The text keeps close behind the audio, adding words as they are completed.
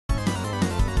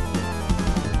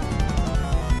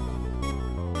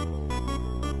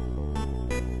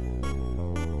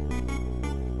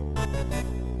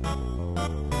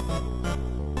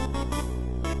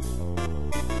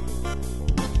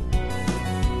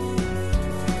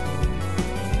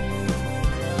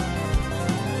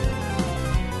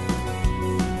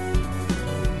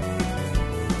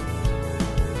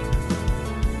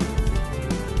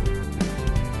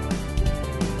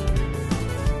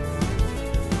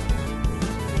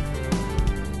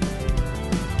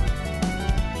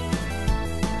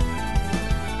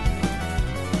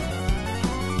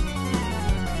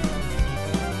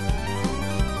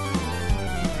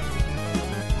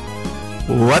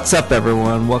What's up,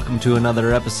 everyone? Welcome to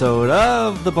another episode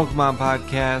of the Pokemon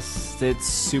Podcast. It's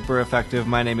super effective.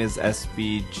 My name is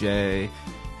SBJ,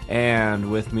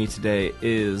 and with me today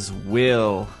is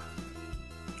Will.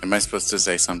 Am I supposed to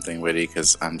say something witty?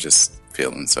 Because I'm just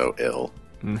feeling so ill.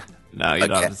 No, you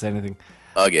don't have to say anything.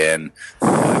 Again.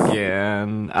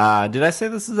 Did I say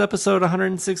this is episode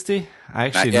 160? I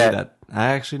actually knew that. I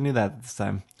actually knew that this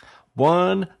time.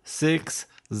 160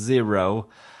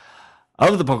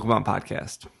 of the Pokemon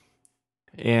Podcast.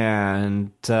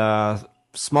 And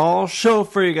small show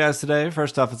for you guys today.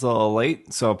 First off, it's a little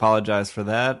late, so apologize for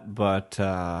that. But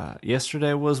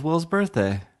yesterday was Will's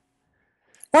birthday.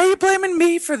 Why are you blaming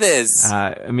me for this?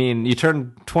 I mean, you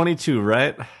turned 22,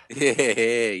 right?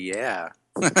 Yeah.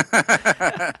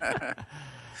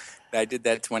 I did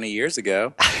that 20 years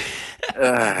ago.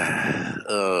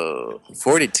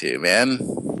 42, man.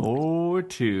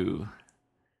 42.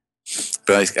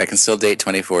 But I can still date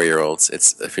 24-year-olds.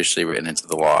 It's officially written into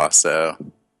the law. So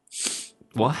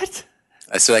what?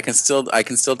 I said I can still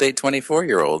date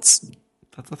 24-years-olds.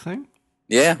 That's a thing?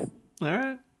 Yeah. All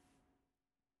right.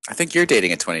 I think you're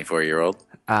dating a 24-year-old.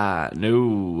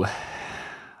 No.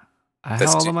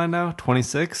 How old am I now?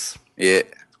 26? Yeah.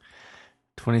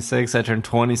 26. I turned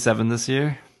 27 this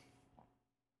year.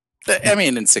 I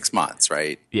mean, in 6 months,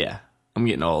 right? Yeah. I'm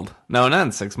getting old. No, not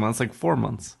in 6 months. Like 4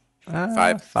 months. 5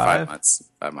 months.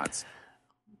 5 months.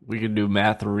 We could do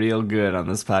math real good on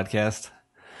this podcast.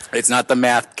 It's not the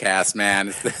math cast, man.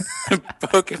 It's the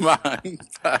Pokemon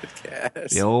podcast.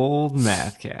 The old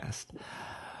math cast.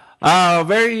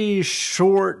 Very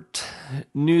short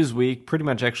news week. Pretty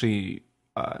much actually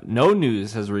no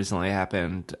news has recently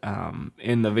happened.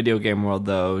 In the video game world,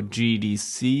 though,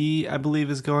 GDC, I believe,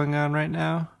 is going on right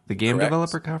now. The Game Correct.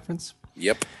 Developer Conference.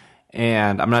 Yep.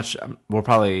 And I'm not sure, we'll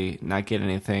probably not get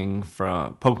anything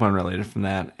from Pokemon related from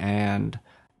that. And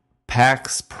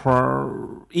PAX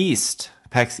East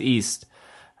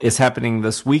is happening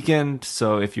this weekend.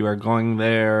 So if you are going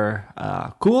there,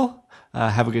 cool.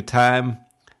 Have a good time.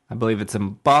 I believe it's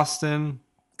in Boston.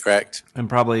 Correct. And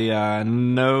probably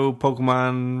no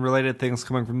Pokemon related things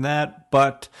coming from that.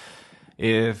 But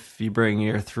if you bring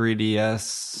your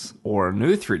 3DS or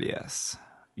new 3DS,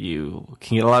 you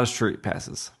can get a lot of street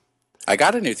passes. I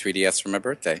got a new 3DS for my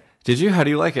birthday. Did you? How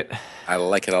do you like it? I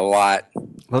like it a lot.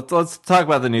 Let's talk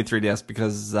about the new 3DS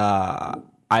because I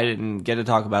didn't get to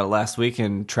talk about it last week,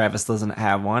 and Travis doesn't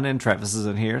have one, and Travis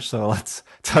isn't here, so let's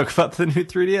talk about the new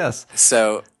 3DS.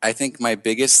 So I think my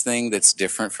biggest thing that's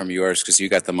different from yours, because you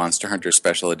got the Monster Hunter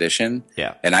Special Edition,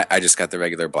 yeah, and I just got the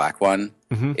regular black one,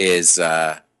 is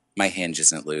my hinge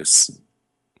isn't loose.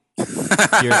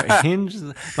 My hinge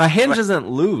isn't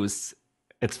loose.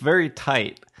 It's very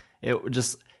tight.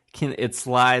 It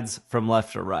slides from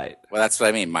left to right. Well, that's what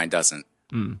I mean. Mine doesn't.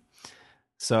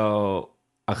 So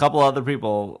a couple other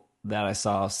people that I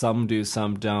saw, some do,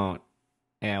 some don't.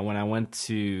 And when I went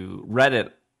to Reddit,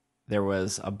 there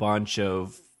was a bunch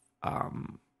of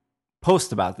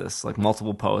posts about this, like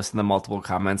multiple posts and then multiple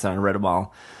comments, and I read them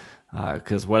all.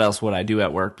 Because what else would I do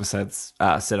at work besides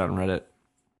sit on Reddit?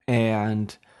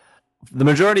 And the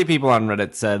majority of people on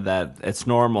Reddit said that it's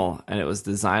normal and it was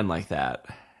designed like that.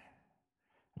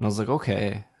 And I was like,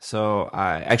 okay. So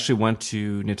I actually went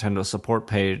to Nintendo's support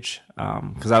page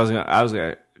because I was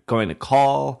going to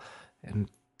call and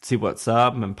see what's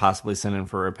up and possibly send in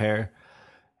for repair.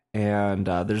 And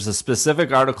there's a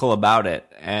specific article about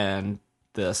it, and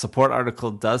the support article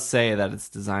does say that it's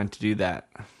designed to do that.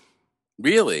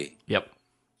 Really? Yep.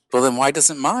 Well, then why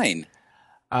doesn't mine?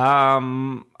 I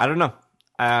don't know.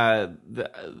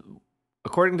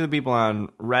 According to the people on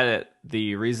Reddit,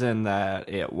 the reason that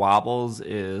it wobbles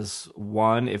is,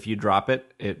 one, if you drop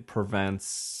it, it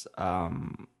prevents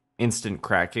instant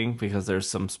cracking because there's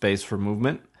some space for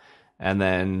movement. And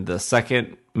then the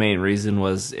second main reason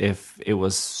was if it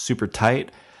was super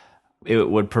tight, it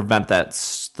would prevent the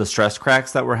stress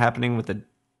cracks that were happening with the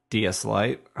DS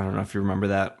Lite. I don't know if you remember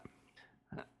that.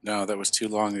 No, that was too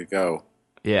long ago.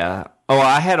 Yeah. Oh,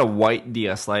 I had a white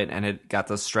DS Lite, and it got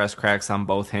the stress cracks on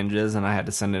both hinges, and I had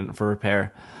to send it in for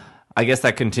repair. I guess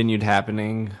that continued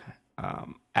happening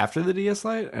after the DS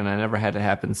Lite, and I never had it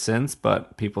happen since,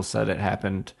 but people said it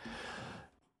happened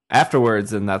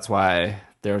afterwards, and that's why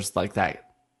there's like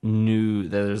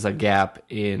there's a gap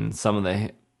in some of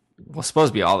the, well,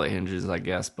 supposed to be all the hinges, I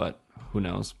guess, but who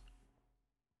knows.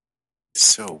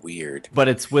 So weird. But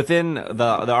it's within the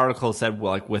article said,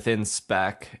 well, like within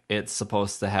spec, it's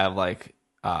supposed to have like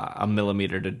a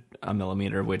millimeter to a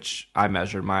millimeter, which I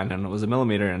measured mine and it was a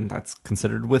millimeter, and that's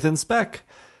considered within spec.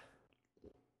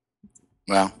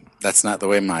 Well, that's not the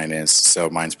way mine is, so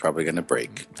mine's probably going to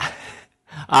break.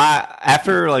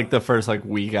 After like the first like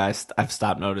week, I've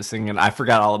stopped noticing, and I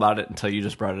forgot all about it until you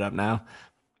just brought it up now.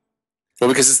 Well,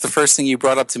 because it's the first thing you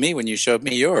brought up to me when you showed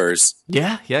me yours.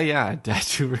 Yeah. I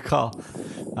do recall.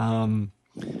 Um,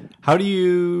 how do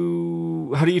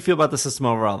you feel about the system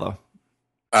overall, though?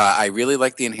 I really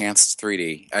like the enhanced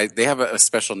 3D. They have a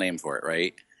special name for it,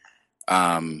 right?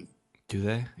 Um, Do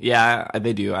they? Yeah,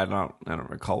 they do. I don't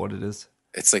recall what it is.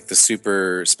 it's like the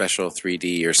super special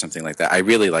 3D or something like that. I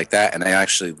really like that, and I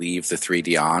actually leave the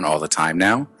 3D on all the time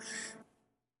now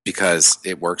because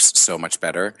it works so much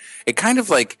better. It kind of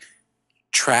like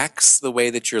tracks the way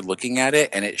that you're looking at it,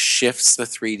 and it shifts the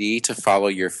 3D to follow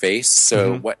your face.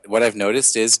 So Mm-hmm. what I've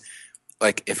noticed is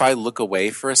like if I look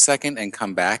away for a second and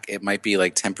come back, it might be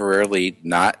like temporarily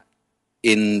not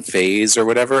in phase or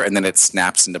whatever, and then it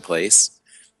snaps into place,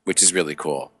 which is really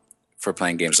cool for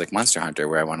playing games like Monster Hunter,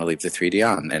 where I want to leave the 3D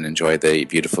on and enjoy the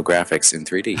beautiful graphics in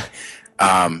 3D.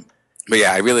 But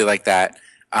yeah, I really like that.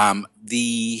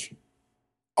 The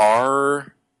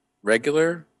R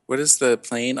regular, what is the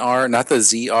plain R? Not the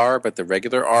ZR, but the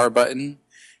regular R button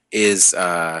is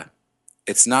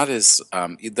it's not as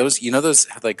those those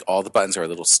like all the buttons are a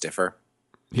little stiffer,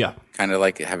 Yeah. kind of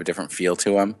like have a different feel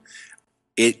to them.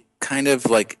 It kind of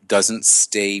like doesn't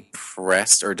stay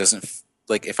pressed or doesn't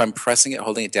like if I'm pressing it,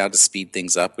 holding it down to speed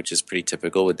things up, which is pretty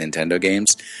typical with Nintendo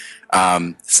games.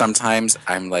 Sometimes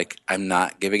I'm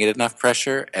not giving it enough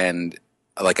pressure, and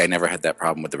like I never had that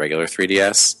problem with the regular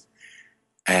 3DS.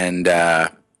 And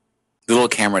the little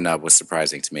camera nub was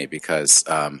surprising to me because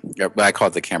I call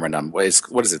it the camera nub. What is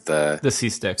it? The The C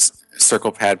stick.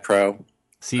 Circle Pad Pro,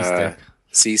 C stick.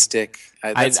 C stick.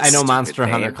 I know Monster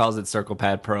Hunter calls it Circle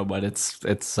Pad Pro, but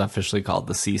it's officially called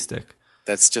the C stick.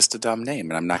 That's just a dumb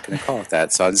name, and I'm not going to call it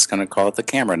that. So I'm just going to call it the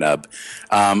camera nub.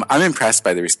 I'm impressed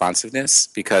by the responsiveness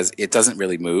because it doesn't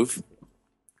really move,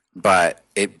 but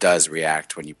it does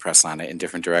react when you press on it in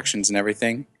different directions and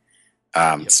everything.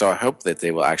 So I hope that they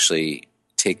will actually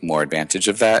take more advantage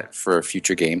of that for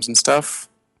future games and stuff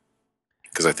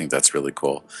because I think that's really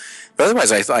cool. But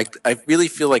otherwise, I really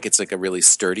feel like it's like a really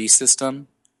sturdy system.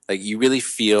 Like you really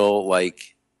feel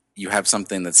like you have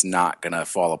something that's not going to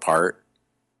fall apart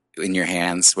in your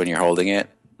hands when you're holding it.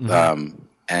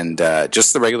 And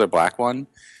just the regular black one.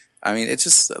 I mean, it's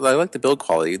just I like the build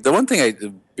quality. The one thing I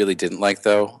really didn't like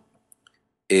though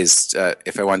is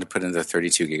if I wanted to put in the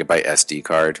 32 gigabyte SD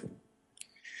card.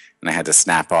 And I had to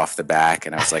snap off the back,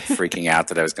 and I was like freaking out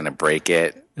that I was going to break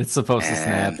it. It's supposed to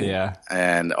snap, yeah.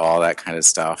 And all that kind of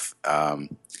stuff.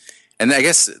 And I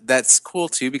guess that's cool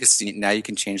too because now you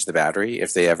can change the battery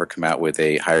if they ever come out with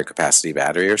a higher capacity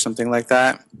battery or something like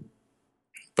that.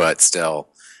 But still,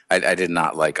 I did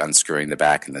not like unscrewing the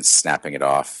back and then snapping it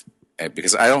off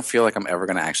because I don't feel like I'm ever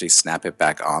going to actually snap it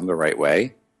back on the right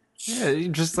way. Yeah,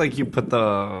 just like you put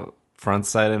the front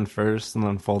side in first and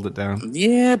then fold it down.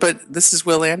 Yeah, but this is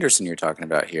Will Anderson you're talking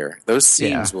about here. Those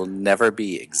seams Yeah. will never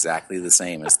be exactly the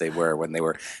same as they were when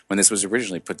this was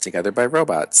originally put together by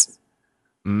robots.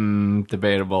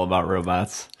 Debatable about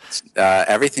robots.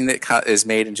 Everything that is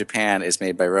made in Japan is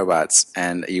made by robots,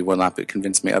 and you will not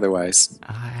convince me otherwise.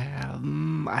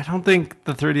 I don't think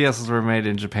the 3DSs were made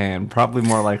in Japan. Probably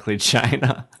more likely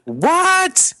China.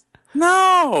 What?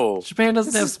 No. Japan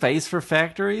doesn't have space for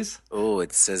factories. Oh,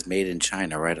 it says made in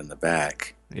China right on the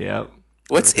back. Yep.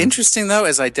 What's interesting though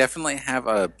is I definitely have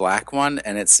a black one,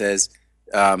 and it says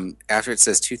after it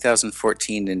says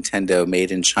 2014 Nintendo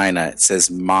made in China, it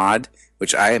says mod,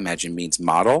 which I imagine means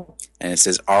model, and it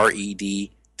says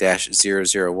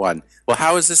RED-001. Well,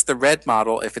 how is this the red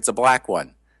model if it's a black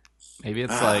one? Maybe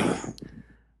it's like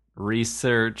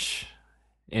research,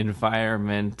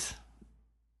 environment,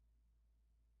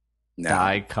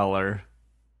 dye color.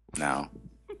 No.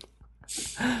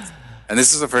 And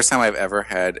this is the first time I've ever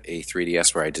had a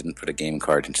 3DS where I didn't put a game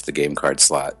card into the game card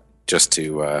slot just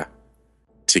to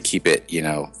keep it,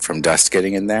 from dust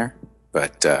getting in there.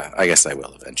 But I guess I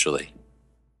will eventually.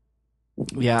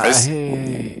 Yeah,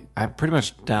 I pretty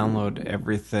much download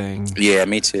everything. Yeah,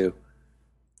 me too.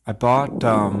 I bought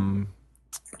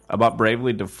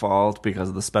Bravely Default because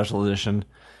of the special edition,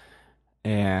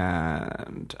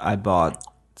 and I bought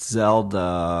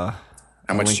Zelda.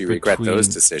 How much do you regret those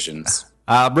decisions?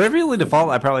 Bravely Default,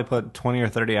 I probably put 20 or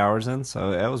 30 hours in,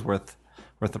 so it was worth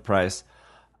the price.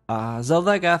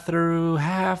 Zelda I got through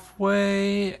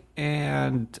halfway,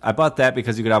 and I bought that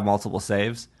because you could have multiple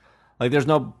saves. Like, there's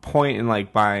no point in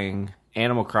like buying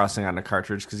Animal Crossing on a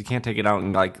cartridge because you can't take it out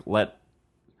and like let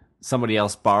somebody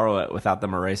else borrow it without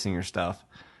them erasing your stuff.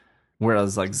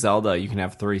 Whereas like Zelda, you can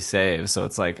have 3 saves, so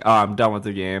it's like, oh, I'm done with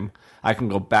the game. I can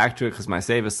go back to it because my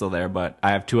save is still there, but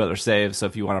I have 2 other saves. So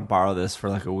if you want to borrow this for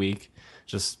like a week,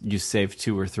 Just you save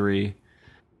 2 or 3.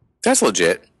 That's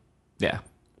legit. Yeah.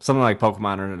 Something like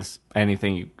Pokemon or just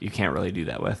anything you can't really do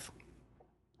that with.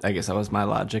 I guess that was my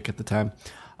logic at the time.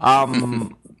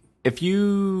 If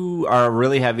you are a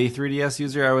really heavy 3DS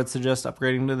user, I would suggest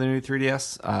upgrading to the new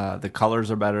 3DS. The colors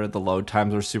are better. The load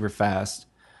times are super fast.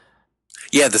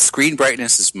 Yeah, the screen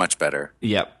brightness is much better.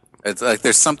 Yep. It's like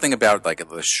there's something about like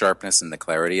the sharpness and the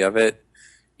clarity of it.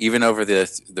 Even over the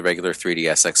regular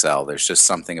 3DS XL, there's just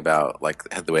something about like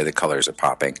the way the colors are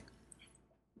popping.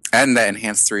 And the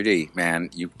enhanced 3D, man,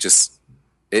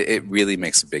 it really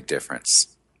makes a big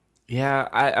difference. Yeah,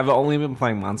 I've only been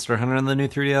playing Monster Hunter on the new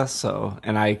 3DS,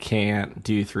 and I can't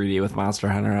do 3D with Monster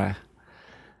Hunter.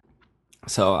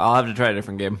 So I'll have to try a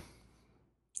different game.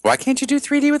 Why can't you do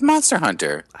 3D with Monster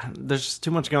Hunter? There's just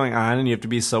too much going on, and you have to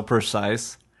be so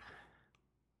precise.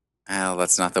 Well,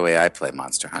 that's not the way I play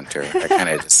Monster Hunter. I kind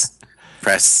of just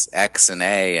press X and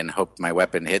A and hope my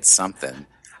weapon hits something.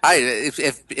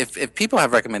 If people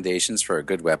have recommendations for a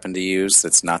good weapon to use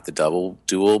that's not the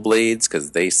dual blades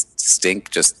because they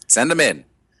stink, just send them in.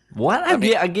 What?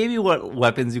 I gave you what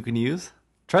weapons you can use.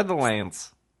 Try the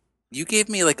lance. You gave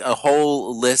me like a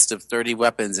whole list of 30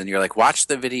 weapons, and you're like, watch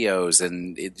the videos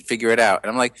and figure it out. And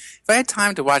I'm like, if I had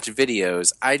time to watch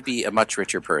videos, I'd be a much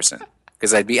richer person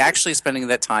because I'd be actually spending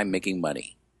that time making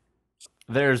money.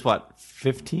 There's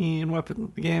 15 weapons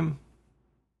in the game?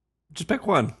 Just pick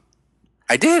one.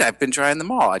 I did. I've been trying them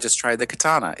all. I just tried the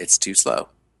katana. It's too slow.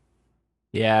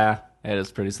 Yeah, it is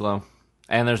pretty slow.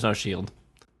 And there's no shield.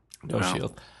 No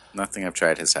shield. Nothing I've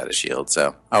tried has had a shield,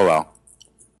 so oh well.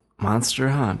 Monster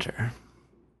Hunter.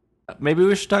 Maybe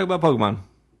we should talk about Pokemon.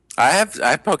 I have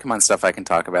Pokemon stuff I can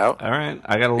talk about. All right.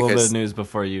 I got a little bit of news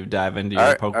before you dive into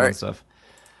your Pokemon stuff.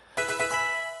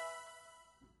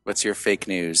 What's your fake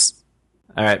news?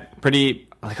 All right.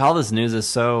 All this news is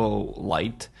so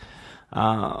light.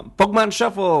 Pokemon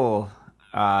Shuffle,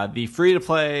 the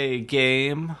free-to-play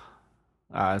game.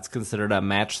 It's considered a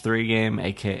match 3 game,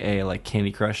 aka like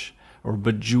Candy Crush or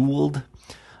Bejeweled.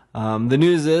 The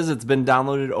news is it's been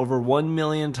downloaded over 1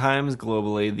 million times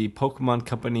globally, the Pokemon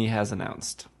Company has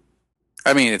announced.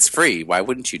 I mean, it's free. Why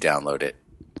wouldn't you download it?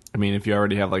 I mean, if you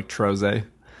already have like Troze.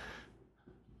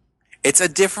 It's a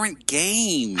different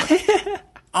game.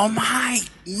 Oh my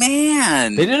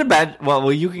man! They did a bad.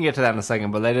 Well, you can get to that in a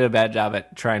second, but they did a bad job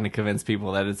at trying to convince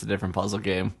people that it's a different puzzle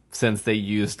game since they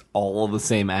used all the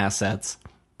same assets.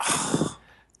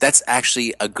 That's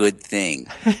actually a good thing.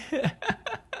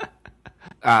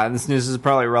 This news is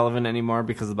probably irrelevant anymore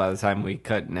because by the time we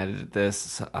cut and edited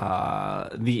this,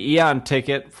 the Eon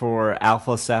ticket for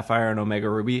Alpha Sapphire and Omega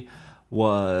Ruby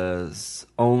was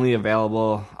only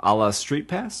available a la Street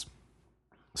Pass.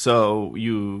 So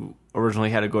you originally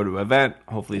had to go to an event,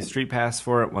 hopefully Street Pass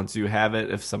for it. Once you have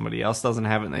it, if somebody else doesn't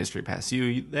have it and they Street Pass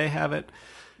you, they have it.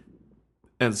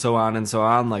 And so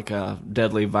on, like a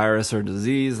deadly virus or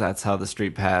disease. That's how the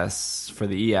Street Pass for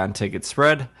the Eon ticket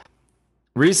spread.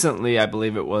 Recently, I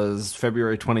believe it was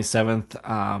February 27th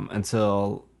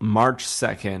until March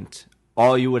 2nd,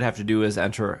 all you would have to do is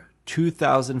enter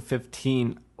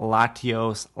 2015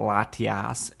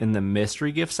 Latias in the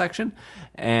mystery gift section,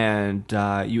 and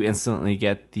you instantly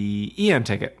get the Eon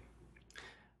ticket.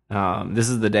 This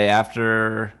is the day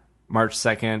after March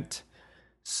 2nd,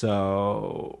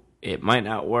 so it might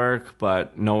not work,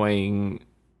 but knowing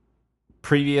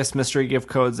previous mystery gift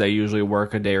codes, they usually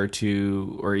work a day or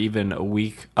two or even a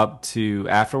week up to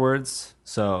afterwards.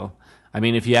 So, I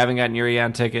mean, if you haven't gotten your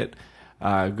Eon ticket,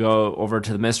 go over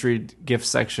to the mystery gift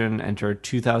section, enter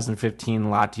 2015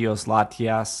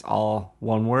 Latias, all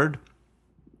one word,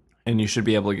 and you should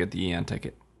be able to get the Eon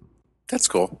ticket. That's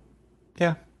cool.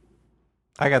 Yeah.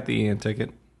 I got the Eon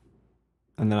ticket.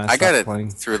 And then I got it playing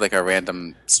through like a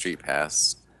random Street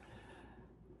Pass.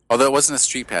 Although it wasn't a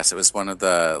Street Pass, it was one of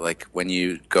the, like, when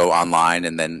you go online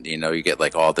and then, you know, you get,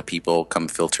 like, all the people come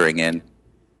filtering in.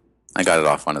 I got it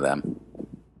off one of them.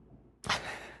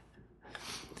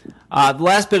 The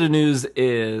last bit of news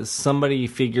is somebody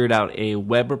figured out a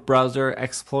web browser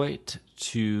exploit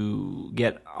to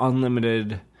get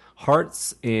unlimited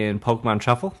hearts in Pokémon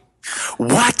Shuffle.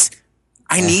 What?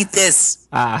 I need this!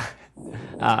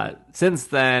 Since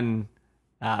then,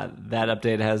 that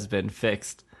update has been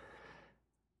fixed.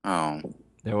 Oh.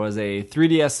 There was a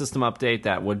 3DS system update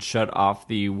that would shut off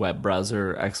the web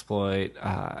browser exploit.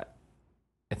 I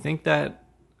think that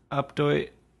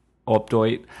update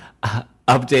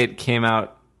came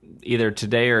out either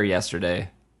today or yesterday.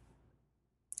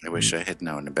 I wish I had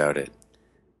known about it.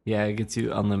 Yeah, it gets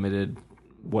you unlimited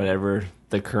whatever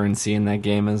the currency in that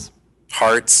game is.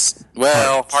 Hearts.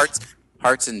 Well,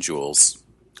 hearts and jewels.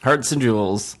 Hearts and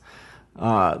jewels.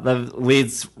 That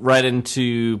leads right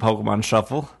into Pokemon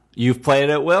Shuffle. You've played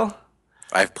it, Will?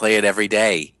 I play it every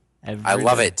day. I Every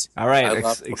love day. it. All right, I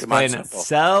love Pokemon explain it. Shuffle.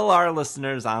 Sell our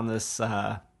listeners on this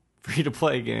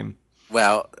free-to-play game.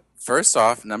 Well, first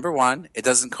off, number one, it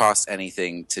doesn't cost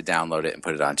anything to download it and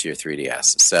put it onto your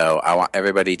 3DS. So I want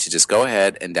everybody to just go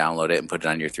ahead and download it and put it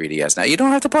on your 3DS. Now you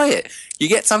don't have to play it. You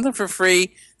get something for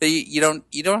free that you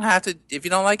don't have to. If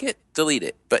you don't like it, delete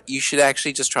it. But you should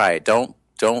actually just try it. Don't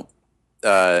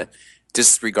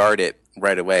disregard it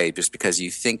right away just because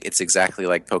you think it's exactly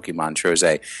like Pokemon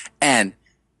Troze. And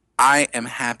I am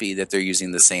happy that they're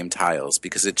using the same tiles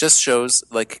because it just shows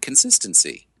like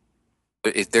consistency.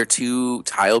 If they're two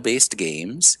tile-based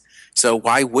games, so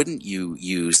why wouldn't you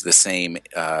use the same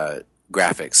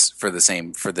graphics for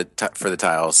the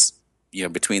tiles,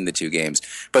 between the two games?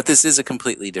 But this is a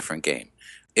completely different game.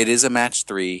 It is a match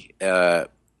 3.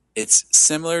 It's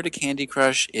similar to Candy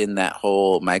Crush in that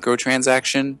whole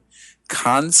microtransaction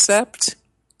concept,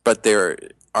 but there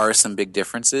are some big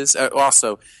differences.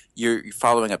 Also, you're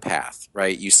following a path,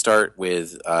 right? You start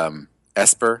with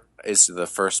Esper is the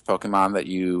first Pokemon that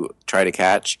you try to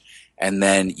catch, and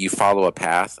then you follow a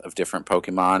path of different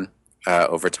Pokemon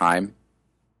over time,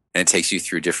 and it takes you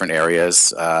through different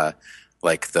areas,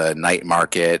 like the Night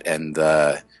Market and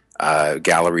the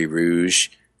Gallery Rouge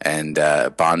and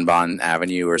Bonbon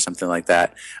Avenue or something like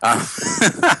that.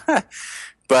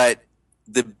 But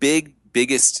the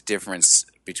biggest difference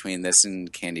between this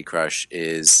and Candy Crush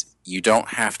is you don't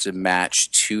have to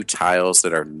match two tiles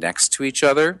that are next to each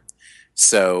other.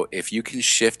 So if you can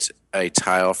shift a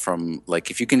tile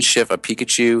if you can shift a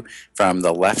Pikachu from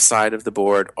the left side of the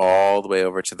board all the way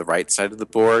over to the right side of the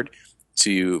board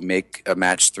to make a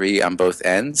match 3 on both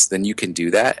ends, then you can do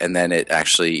that, and then it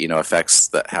actually affects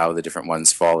how the different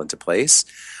ones fall into place.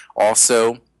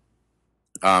 Also,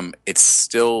 it's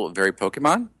still very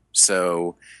Pokemon,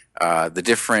 so the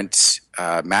different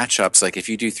matchups, like if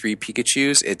you do 3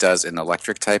 Pikachus, it does an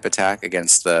electric type attack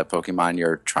against the Pokemon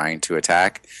you're trying to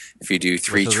attack. If you do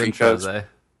 3 Tricos,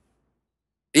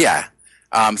 yeah,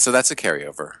 so that's a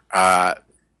carryover.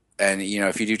 And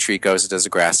if you do Tricos, it does a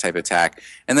grass type attack.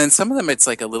 And then some of them, it's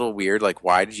like a little weird. Like,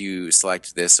 why did you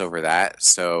select this over that?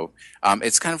 So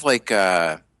it's kind of like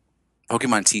Pokemon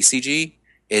TCG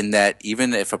in that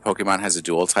even if a Pokemon has a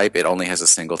dual type, it only has a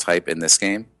single type in this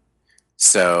game.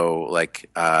 So, like,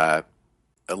 a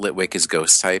Litwick is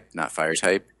ghost type, not fire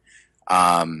type.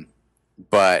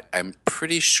 But I'm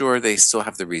pretty sure they still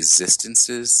have the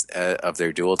resistances of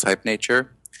their dual type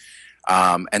nature.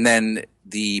 And then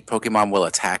the Pokemon will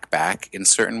attack back in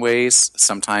certain ways.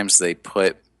 Sometimes they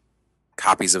put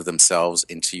copies of themselves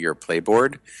into your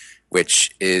playboard,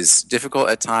 which is difficult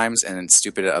at times and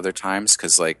stupid at other times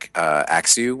because, like,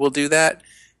 Axew will do that.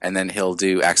 And then he'll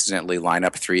accidentally line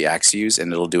up 3 Axews,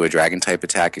 and it'll do a dragon type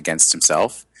attack against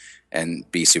himself and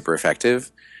be super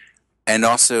effective. And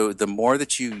also, the more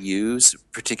that you use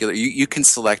you can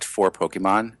select 4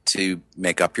 Pokemon to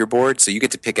make up your board, so you get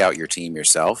to pick out your team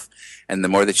yourself. And the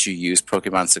more that you use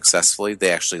Pokemon successfully,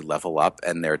 they actually level up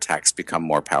and their attacks become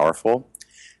more powerful.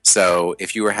 So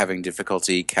if you were having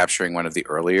difficulty capturing one of the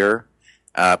earlier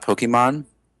Pokemon,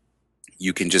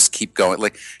 you can just keep going.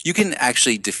 Like, you can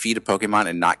actually defeat a Pokemon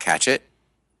and not catch it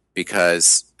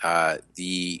because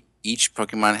each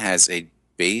Pokemon has a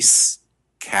base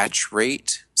catch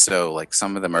rate. So, like,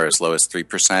 some of them are as low as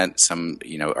 3%, some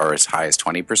are as high as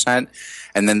 20%,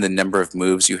 and then the number of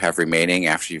moves you have remaining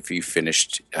after you've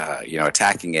finished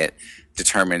attacking it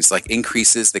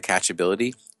increases the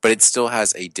catchability, but it still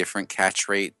has a different catch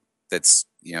rate that's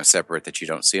separate that you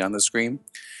don't see on the screen.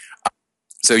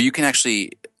 So you can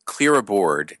actually clear a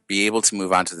board, be able to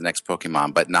move on to the next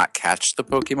Pokemon, but not catch the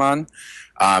Pokemon.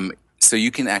 So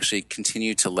you can actually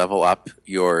continue to level up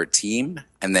your team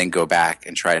and then go back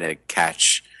and try to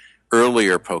catch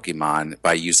earlier Pokemon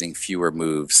by using fewer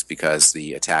moves because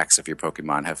the attacks of your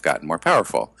Pokemon have gotten more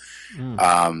powerful.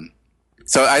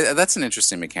 So that's an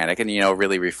interesting mechanic and,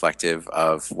 really reflective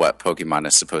of what Pokemon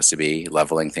is supposed to be,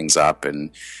 leveling things up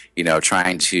and,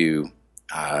 trying to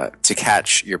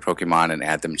catch your Pokemon and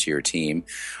add them to your team.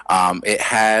 It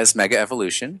has Mega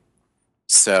Evolution,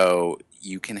 so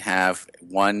you can have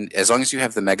one as long as you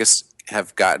have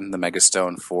have gotten the Mega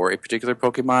Stone for a particular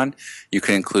Pokemon. You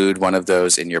can include one of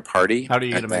those in your party. How do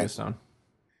you get a Mega Stone?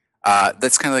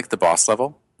 That's kind of like the boss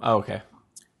level. Oh, okay.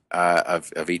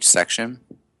 Of each section.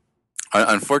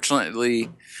 Unfortunately,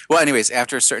 anyways,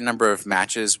 after a certain number of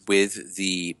matches with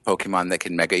the Pokemon that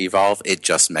can Mega Evolve, it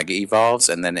just Mega Evolves,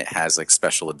 and then it has like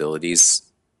special abilities,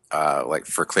 like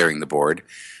for clearing the board.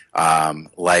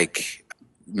 Like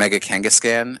Mega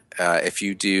Kangaskhan. If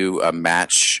you do a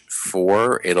match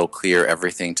 4, it'll clear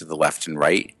everything to the left and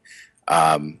right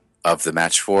of the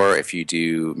match 4. If you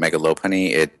do Mega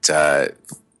Lopunny, it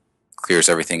clears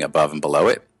everything above and below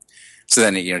it. So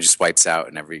then it just wipes out,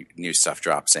 and every new stuff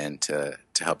drops in to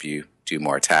help you do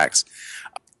more attacks.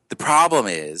 The problem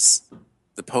is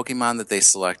the Pokemon that they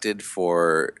selected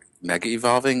for Mega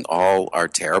Evolving all are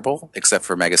terrible, except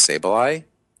for Mega Sableye.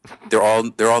 They're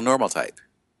all normal type.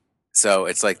 So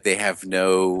it's like they have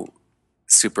no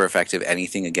super effective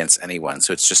anything against anyone.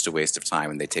 So it's just a waste of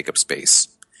time, and they take up space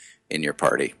in your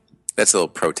party. That's a little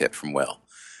pro tip from Will.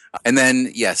 And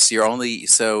then, yes,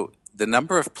 so the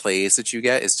number of plays that you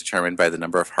get is determined by the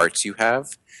number of hearts you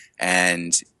have.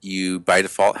 And you, by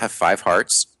default, have 5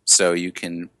 hearts. So you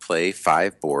can play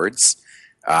 5 boards.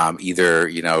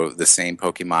 Either, the same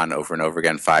Pokemon over and over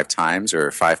again 5 times,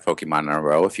 or 5 Pokemon in a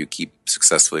row if you keep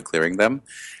successfully clearing them.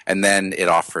 And then it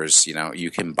offers,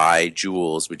 you can buy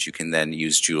jewels, which you can then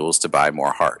use jewels to buy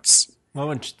more hearts. Why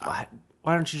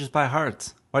don't you just buy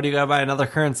hearts? Why do you gotta buy another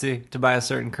currency to buy a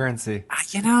certain currency? I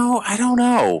don't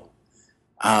know.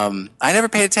 I never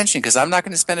paid attention because I'm not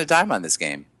going to spend a dime on this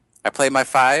game. I play my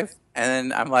 5,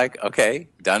 and then I'm like, okay,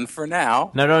 done for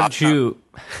now. Now, don't you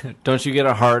get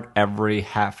a heart every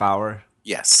half hour?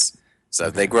 Yes.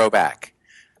 So they grow back.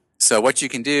 So what you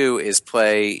can do is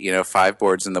play, 5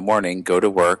 boards in the morning, go to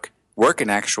work an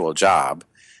actual job,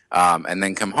 and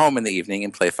then come home in the evening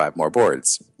and play 5 more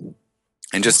boards.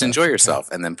 And just enjoy yourself,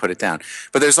 and then put it down.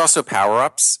 But there's also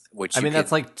power-ups, which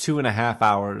that's like 2.5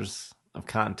 hours of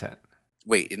content.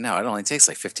 Wait, no, it only takes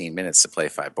like 15 minutes to play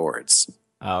 5 boards.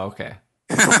 Oh, okay.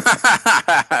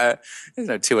 There's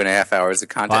no 2.5 hours of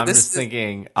content. Well, I'm just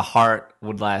thinking a heart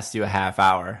would last you a half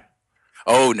hour.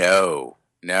 Oh, no.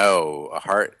 A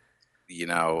heart,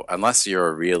 unless you're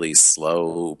a really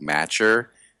slow matcher,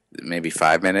 maybe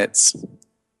 5 minutes.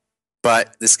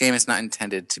 But this game is not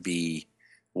intended to be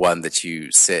one that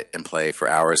you sit and play for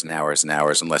hours and hours and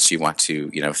hours, unless you want to,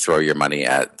 throw your money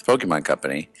at the Pokemon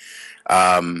Company.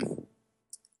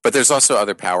 But there's also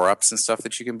other power-ups and stuff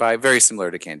that you can buy, very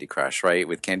similar to Candy Crush, right?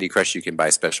 With Candy Crush, you can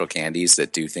buy special candies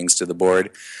that do things to the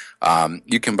board.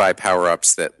 You can buy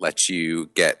power-ups that let you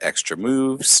get extra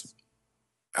moves.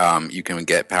 You can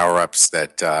get power-ups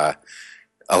that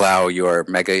allow your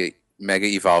Mega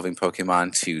Evolving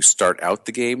Pokemon to start out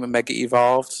the game Mega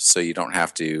Evolved, so you don't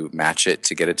have to match it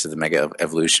to get it to the Mega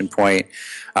Evolution point.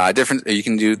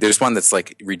 There's one that's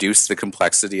like reduce the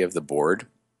complexity of the board.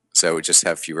 So just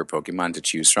have fewer Pokemon to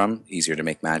choose from, easier to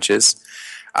make matches.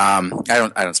 I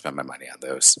don't spend my money on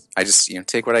those. I just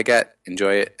take what I get,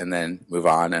 enjoy it, and then move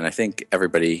on. And I think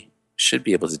everybody should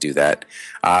be able to do that.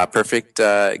 Perfect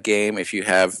game if you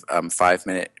have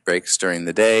 5-minute breaks during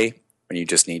the day when you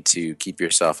just need to keep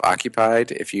yourself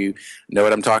occupied. If you know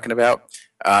what I'm talking about,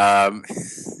 then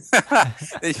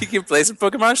you can play some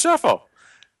Pokémon Shuffle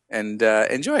and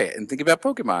enjoy it and think about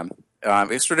Pokemon.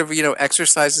 It sort of,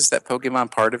 exercises that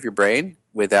Pokemon part of your brain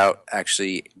without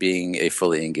actually being a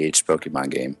fully engaged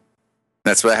Pokemon game.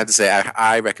 That's what I have to say.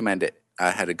 I recommend it. I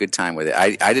had a good time with it.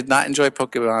 I did not enjoy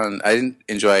Pokemon. I didn't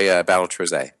enjoy Battle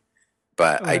Trozei,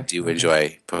 but I do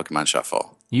enjoy Pokemon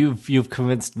Shuffle. You've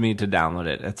convinced me to download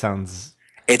it. It sounds...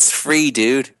 It's free,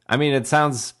 dude. I mean, it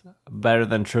sounds better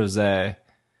than Trozei.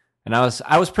 And I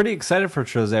was pretty excited for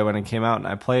Trozei when it came out, and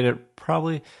I played it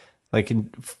probably...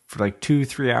 for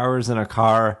 2-3 hours in a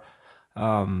car,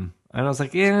 and I was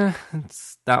like, yeah,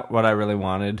 it's not what I really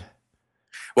wanted.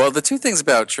 Well, the 2 things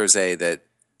about Trozei that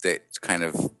kind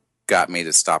of got me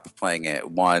to stop playing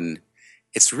it. One,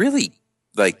 it's really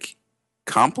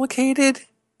complicated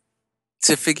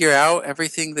to figure out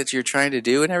everything that you're trying to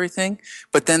do and everything.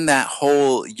 But then that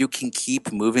whole you can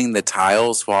keep moving the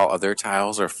tiles while other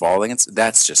tiles are falling.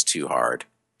 That's just too hard.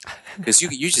 Because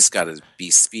you just got to be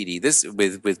speedy. This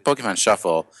with Pokemon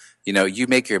Shuffle, you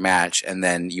make your match and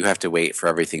then you have to wait for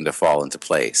everything to fall into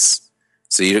place.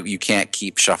 So you can't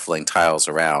keep shuffling tiles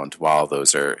around while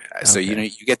those are. Okay. So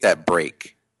you get that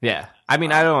break. Yeah, I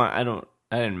mean, I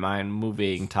didn't mind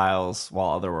moving tiles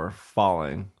while other were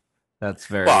falling. That's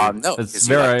very it's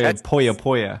very Poya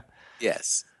Poya.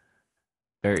 Yes,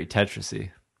 very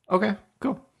Tetrisy. Okay,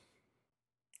 cool.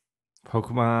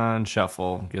 Pokemon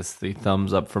Shuffle gets the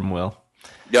thumbs up from Will.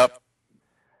 Yep.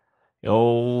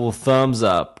 Oh, thumbs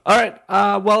up. All right.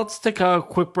 Well, let's take a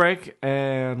quick break,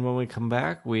 and when we come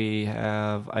back, we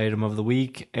have item of the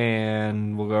week,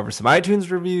 and we'll go over some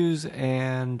iTunes reviews,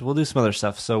 and we'll do some other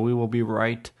stuff. So we will be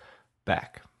right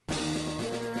back.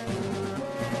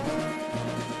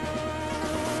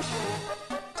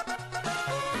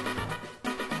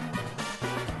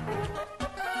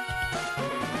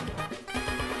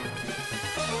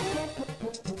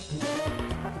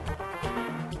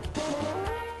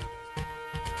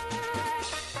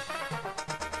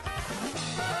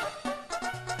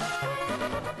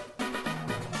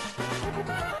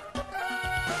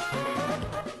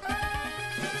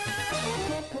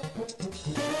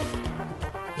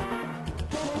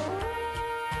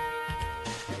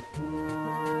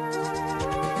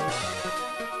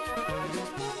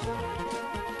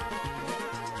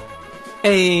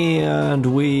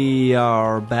 And we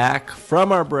are back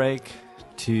from our break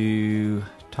to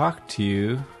talk to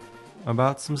you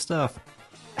about some stuff.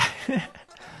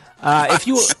 If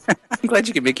you, I'm glad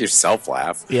you can make yourself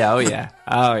laugh. yeah,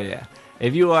 oh yeah.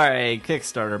 If you are a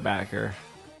Kickstarter backer,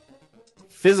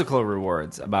 physical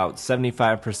rewards, about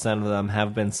 75% of them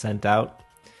have been sent out.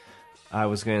 I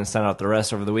was going to send out the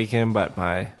rest over the weekend, but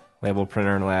my label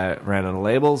printer ran out of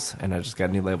labels, and I just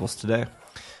got new labels today.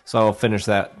 So I'll finish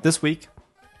that this week.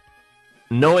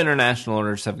 No international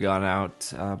orders have gone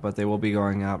out, but they will be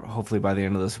going out hopefully by the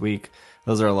end of this week.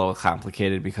 Those are a little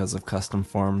complicated because of custom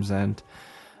forms, and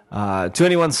to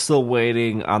anyone still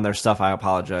waiting on their stuff, I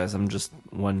apologize. I'm just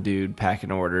one dude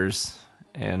packing orders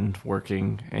and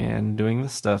working and doing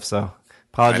this stuff, so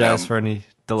apologize for any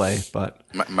delay. But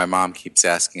my mom keeps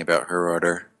asking about her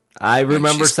order. I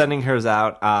remember sending hers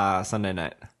out Sunday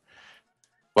night.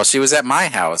 Well, she was at my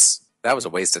house. That was a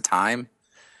waste of time.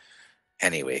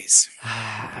 Anyways.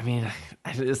 I mean,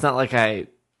 it's not like I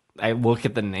look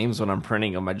at the names when I'm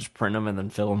printing them. I just print them and then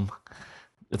fill them.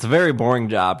 It's a very boring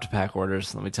job to pack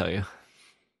orders, let me tell you.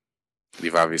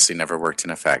 You've obviously never worked in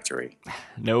a factory.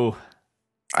 No.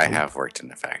 I have worked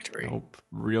in a factory. Nope.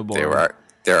 Real boring.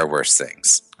 There are worse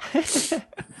things.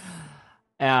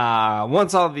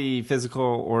 Once all the physical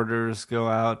orders go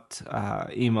out,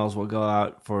 emails will go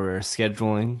out for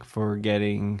scheduling for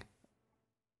getting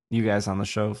you guys on the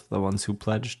show, the ones who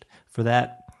pledged for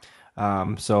that.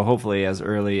 So hopefully as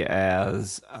early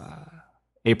as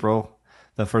April,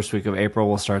 the first week of April,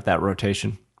 we'll start that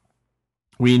rotation.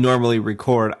 We normally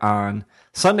record on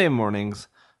Sunday mornings,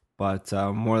 but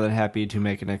more than happy to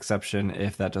make an exception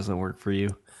if that doesn't work for you.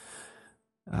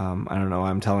 I don't know.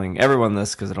 I'm telling everyone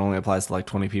this because it only applies to like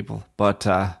 20 people. But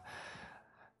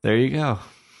there you go.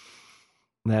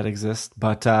 That exists.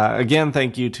 But again,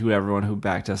 thank you to everyone who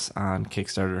backed us on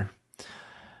Kickstarter.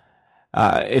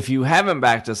 If you haven't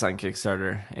backed us on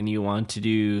Kickstarter and you want to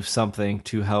do something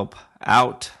to help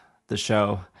out the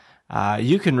show,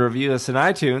 you can review us in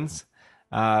iTunes.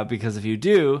 Because if you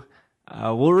do,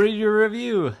 we'll read your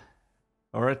review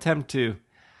or attempt to,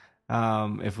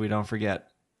 if we don't forget.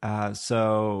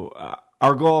 So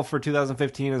our goal for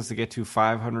 2015 is to get to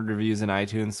 500 reviews in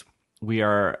iTunes. We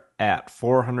are at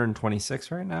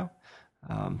 426 right now.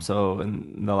 So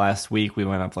in the last week, we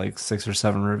went up like 6 or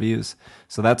 7 reviews.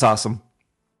 So that's awesome.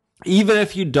 Even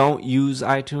if you don't use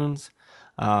iTunes,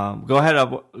 go ahead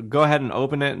and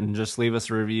open it and just leave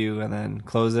us a review and then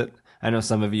close it. I know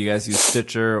some of you guys use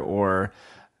Stitcher or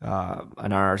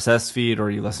an RSS feed,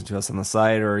 or you listen to us on the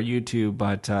site or YouTube,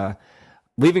 but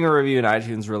leaving a review in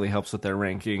iTunes really helps with their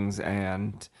rankings,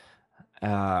 and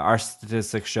our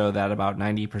statistics show that about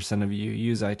 90% of you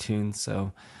use iTunes,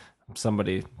 so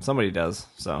somebody does.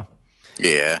 So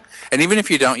yeah, and even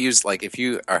if you don't use, like, if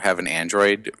you have an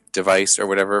Android device or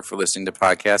whatever for listening to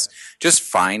podcasts, just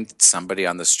find somebody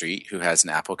on the street who has an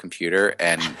Apple computer,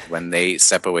 and when they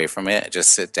step away from it,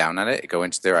 just sit down on it, go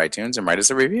into their iTunes, and write us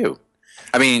a review.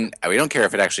 I mean, we don't care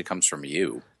if it actually comes from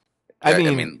you. I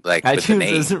mean, like,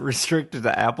 iTunes isn't restricted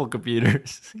to Apple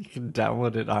computers. You can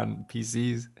download it on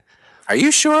PCs. Are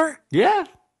you sure? Yeah.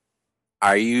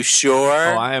 Are you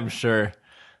sure? Oh, I am sure.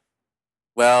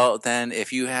 Well, then,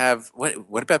 if you have,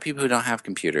 what about people who don't have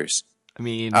computers? I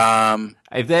mean,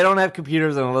 if they don't have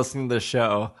computers and are listening to the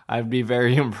show, I'd be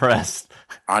very impressed.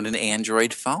 On an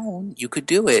Android phone, you could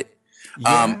do it.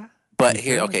 Yeah, but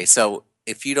here, okay, so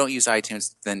if you don't use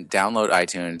iTunes, then download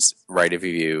iTunes, write a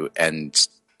review, and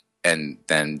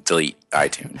then delete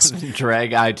iTunes.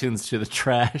 Drag iTunes to the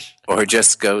trash. Or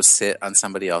just go sit on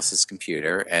somebody else's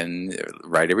computer and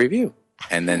write a review.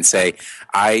 And then say,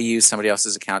 I use somebody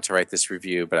else's account to write this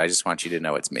review, but I just want you to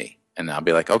know it's me. And I'll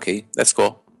be like, okay, that's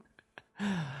cool. All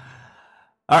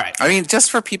right. I mean,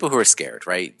 just for people who are scared,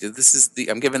 right?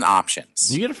 I'm giving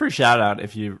options. You get a free shout out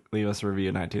if you leave us a review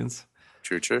in iTunes.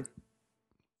 True.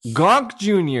 Gonk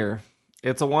Jr.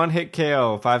 It's a one-hit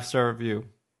KO, 5-star review.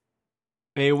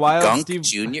 A wild Gunk Steve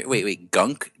Jr.? Wait,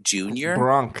 Gunk Jr.?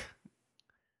 Gronk.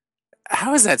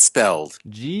 How is that spelled?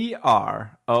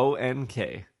 Gronk.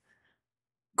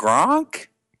 Gronk?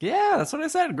 Yeah, that's what I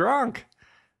said, Gronk.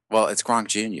 Well, it's Gronk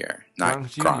Jr., not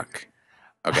Gronk.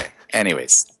 Okay,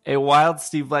 anyways. A wild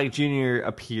Steve Black Jr.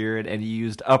 appeared and he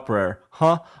used Uprare.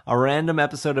 A random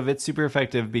episode of It's Super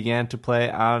Effective began to play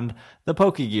on the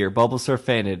Pokegear. Bulbasaur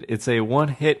fainted. It's a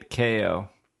one-hit KO.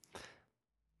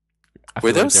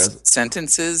 Were those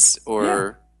sentences or...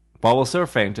 Yeah. Bulbasaur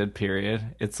fainted,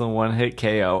 period. It's a one-hit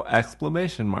KO,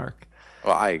 exclamation mark.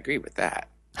 Well, I agree with that.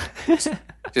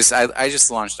 I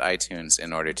just launched iTunes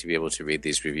in order to be able to read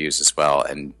these reviews as well,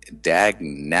 and dag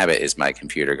nabbit is my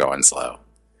computer going slow.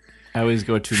 I always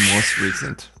go to most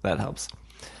recent. That helps.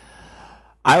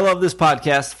 I love this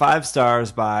podcast. 5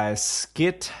 stars by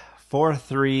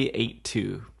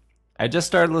Skit4382. I just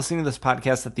started listening to this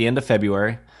podcast at the end of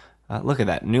February. Look at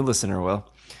that, new listener, Will.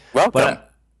 Welcome.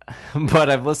 But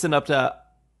I've listened up to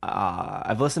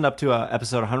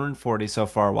episode 140 so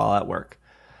far while at work.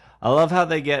 I love how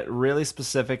they get really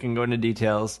specific and go into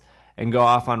details and go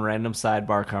off on random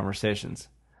sidebar conversations.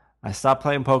 I stopped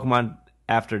playing Pokemon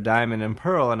after Diamond and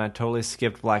Pearl, and I totally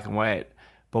skipped Black and White.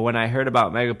 But when I heard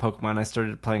about Mega Pokemon, I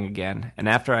started playing again. And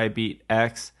after I beat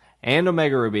X and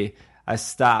Omega Ruby, I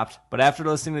stopped. But after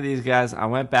listening to these guys, I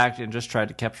went back and just tried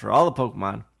to capture all the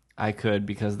Pokemon I could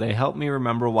because they helped me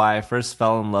remember why I first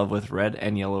fell in love with red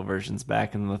and yellow versions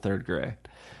back in the 3rd grade.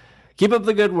 Keep up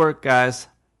the good work, guys.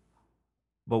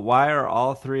 But why are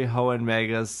all 3 Hoenn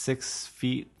Megas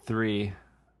 6'3"?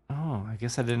 Oh, I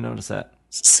guess I didn't notice that.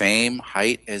 Same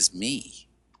height as me.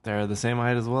 They're the same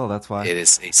height as well, that's why. It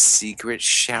is a secret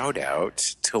shout out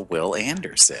to Will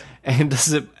Anderson. And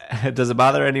does it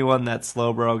bother anyone that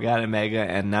Slowbro got a Mega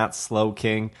and not Slow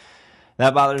King?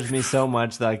 That bothers me so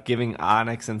much that giving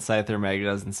Onyx and Scyther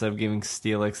Megas instead of giving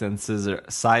Steelix and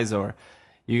Scizor.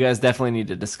 You guys definitely need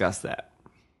to discuss that.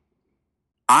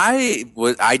 I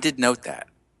did note that.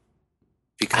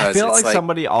 Because I feel like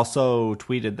somebody also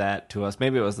tweeted that to us.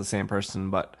 Maybe it was the same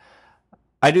person, but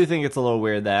I do think it's a little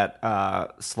weird that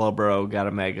Slowbro got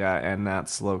a Mega and not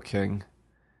Slow King.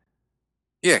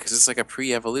 Yeah, because it's like a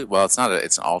pre-evolution. Well, it's not.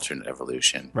 It's an alternate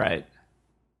evolution. Right.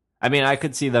 I mean, I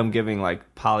could see them giving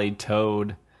like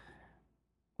Politoed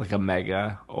like a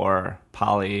Mega or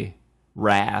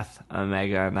Poliwrath a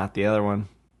Mega, not the other one.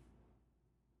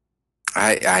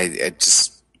 I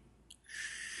just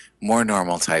more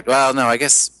normal type. Well, no, I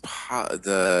guess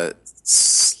the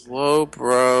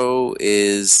Slowbro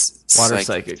is Water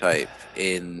psychic type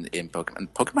in Pokemon.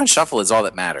 Pokemon Shuffle is all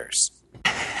that matters.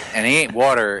 And he ain't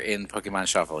water in Pokemon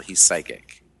Shuffle. He's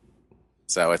psychic.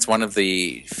 So it's one of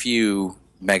the few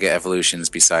Mega evolutions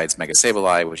besides Mega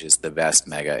Sableye, which is the best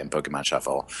Mega in Pokemon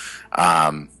Shuffle,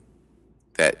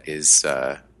 that is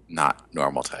not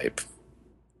normal type.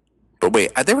 But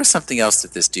wait, there was something else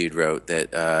that this dude wrote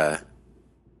that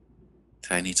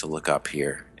I need to look up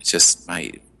here. It's just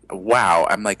wow,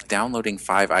 I'm like downloading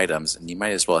 5 items, and you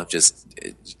might as well have just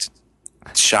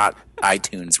shot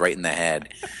iTunes right in the head.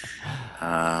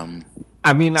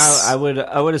 I mean, I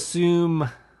would assume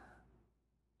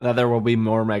that there will be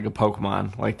more Mega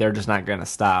Pokemon. Like, they're just not going to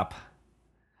stop.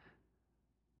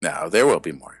 No, there will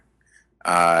be more.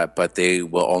 But they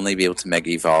will only be able to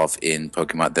Mega Evolve in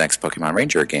the next Pokemon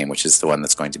Ranger game, which is the one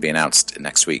that's going to be announced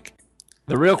next week.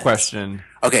 The real question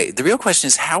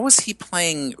is, how was he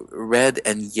playing Red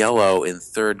and Yellow in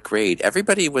 3rd grade?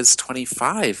 Everybody was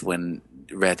 25 when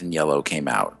Red and Yellow came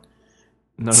out.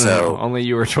 No, only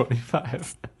you were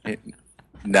 25.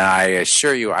 Now, I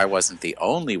assure you I wasn't the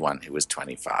only one who was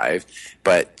 25,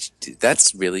 but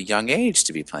that's really young age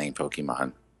to be playing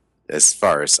Pokemon, as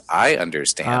far as I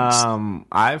understand.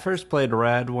 I first played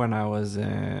Red when I was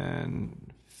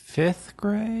in 5th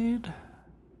grade?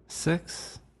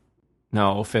 6th?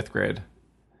 No, 5th grade.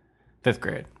 5th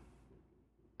grade.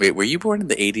 Wait, were you born in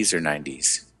the 80s or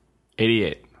 90s?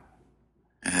 88.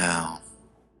 Oh.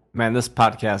 Man, this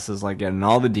podcast is like getting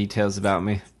all the details about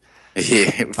me.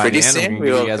 Yeah, pretty soon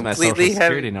we will completely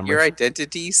have your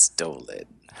identity stolen.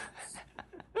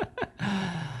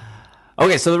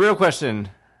 Okay, so the real question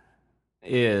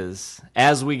is,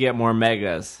 as we get more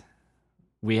Megas,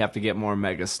 we have to get more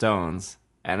Mega Stones.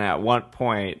 And at what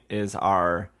point is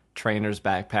our trainer's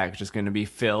backpack just going to be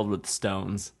filled with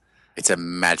stones? It's a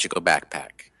magical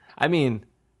backpack. I mean,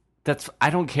 I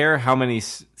don't care how many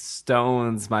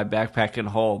stones my backpack can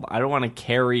hold. I don't want to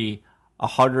carry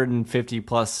 150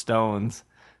 plus stones.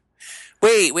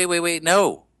 Wait,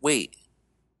 no, wait.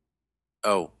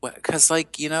 Oh, because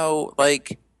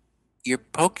your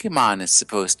Pokemon is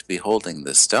supposed to be holding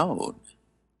the stone.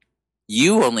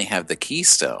 You only have the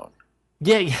keystone.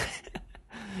 Yeah.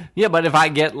 Yeah, but if I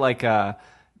get like a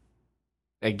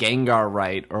Gengar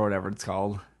right or whatever it's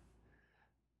called,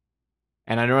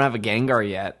 and I don't have a Gengar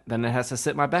yet, then it has to sit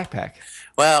in my backpack.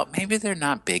 Well, maybe they're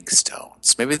not big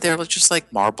stones. Maybe they're just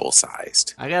like marble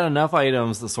sized. I got enough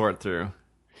items to sort through.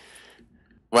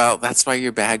 Well, that's why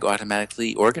your bag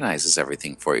automatically organizes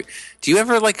everything for you. Do you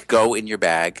ever go in your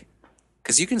bag?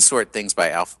 Because you can sort things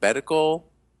by alphabetical.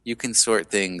 You can sort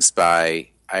things by...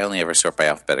 I only ever sort by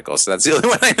alphabetical, so that's the only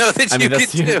one I know that you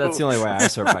can do. That's the only way I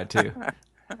sort by too.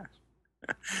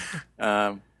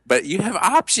 But you have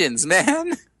options,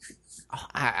 man.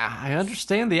 I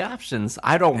understand the options.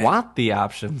 I don't want the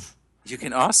options. You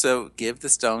can also give the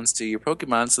stones to your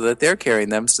Pokemon so that they're carrying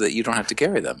them so that you don't have to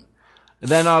carry them. And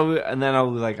then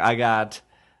I'll be like, I got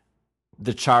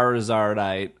the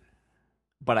Charizardite,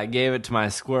 but I gave it to my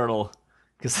Squirtle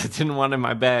because I didn't want it in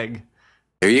my bag.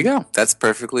 There you go. That's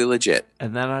perfectly legit.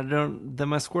 And then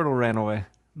my Squirtle ran away.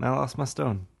 And I lost my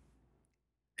stone.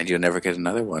 And you'll never get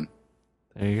another one.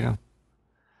 There you go.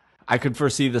 I could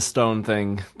foresee the stone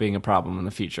thing being a problem in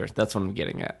the future. That's what I'm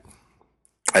getting at.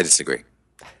 I disagree.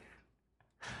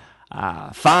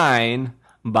 Fine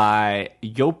by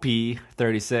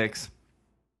Yopi36.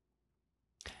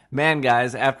 Man,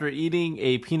 guys, after eating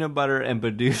a peanut butter and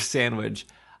Badoo sandwich,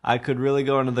 I could really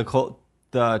go into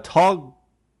the tall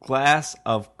glass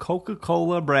of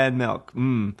Coca-Cola brand milk.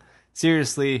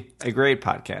 Seriously, a great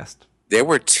podcast. There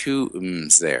were two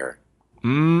ums there.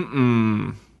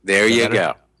 There you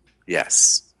go.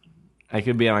 Yes. I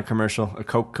could be on a commercial, a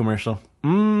Coke commercial.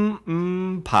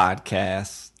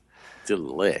 Podcast.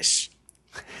 Delish.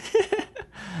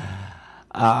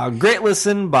 Great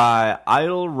listen by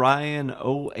Idle Ryan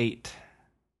 08.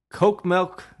 Coke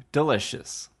milk,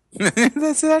 delicious.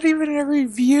 That's not even a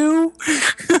review.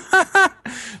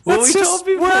 Well, we told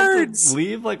people words. to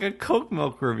leave like a Coke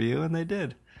milk review, and they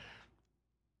did.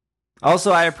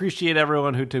 Also, I appreciate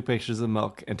everyone who took pictures of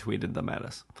milk and tweeted them at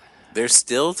us. They're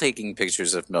still taking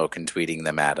pictures of milk and tweeting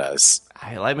them at us.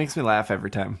 That makes me laugh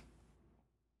every time.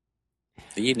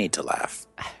 You need to laugh.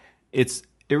 It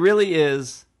really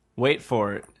is, wait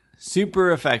for it,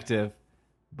 super effective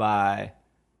by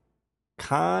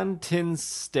Contin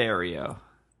Stereo.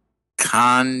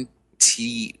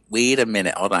 Wait a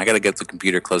minute. Hold on. I got to get the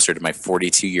computer closer to my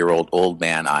 42-year-old old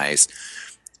man eyes.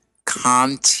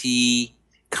 Conti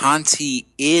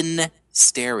in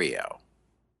stereo.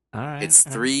 All right. It's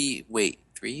three words?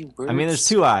 I mean, there's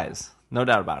two eyes. No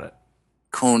doubt about it.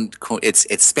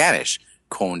 It's Spanish.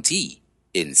 Conti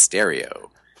in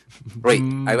stereo. Wait,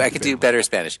 I could do better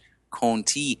Spanish.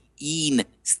 Conti in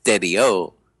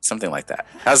stereo. Something like that.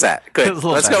 How's that? Good.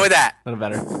 Let's go with that. A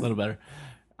little better.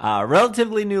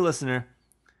 Relatively new listener.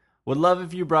 Would love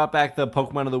if you brought back the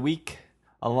Pokemon of the Week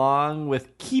along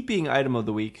with keeping Item of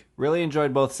the Week. Really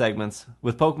enjoyed both segments.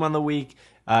 With Pokemon of the Week,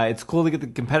 it's cool to get the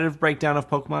competitive breakdown of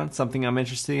Pokemon, something I'm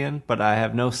interested in, but I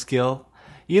have no skill.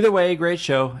 Either way, great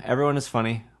show. Everyone is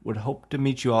funny. Would hope to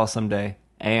meet you all someday.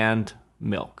 And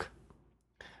milk.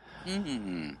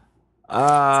 Anybody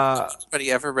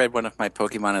ever read one of my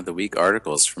Pokemon of the Week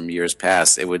articles from years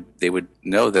past, they would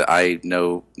know that I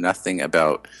know nothing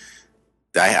about.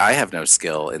 I have no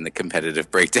skill in the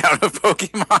competitive breakdown of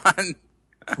Pokemon.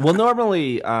 Well,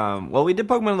 normally, we did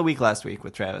Pokemon of the Week last week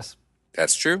with Travis.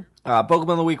 That's true.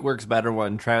 Pokemon of the Week works better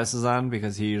when Travis is on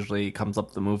because he usually comes up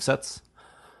with the movesets.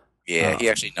 Yeah, he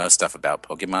actually knows stuff about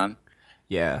Pokemon.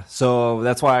 Yeah, so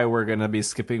that's why we're going to be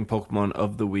skipping Pokemon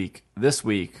of the Week this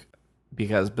week.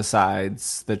 Because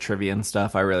besides the trivia and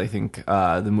stuff, I really think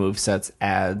the movesets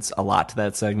adds a lot to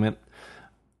that segment.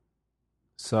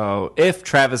 So if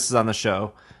Travis is on the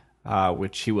show,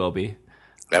 which he will be.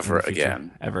 Ever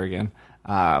again.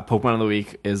 Pokemon of the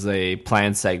Week is a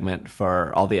planned segment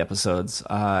for all the episodes.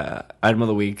 Item of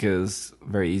the Week is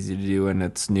very easy to do, and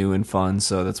it's new and fun,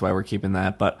 so that's why we're keeping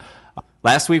that. But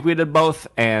last week we did both,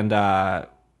 and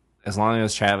as long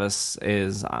as Travis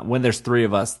is... when there's three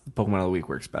of us, Pokemon of the Week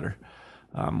works better.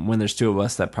 When there's two of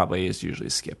us, that probably is usually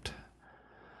skipped.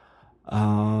 There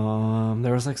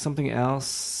was something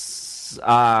else.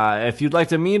 If you'd like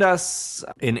to meet us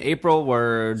in April,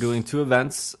 we're doing two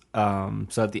events. So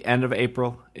at the end of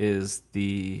April is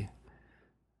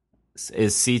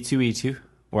C2E2,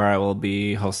 where I will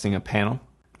be hosting a panel.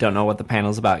 Don't know what the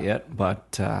panel's about yet,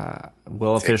 but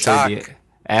we'll officially be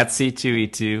at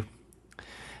C2E2.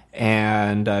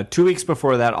 And 2 weeks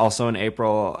before that, also in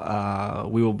April,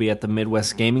 we will be at the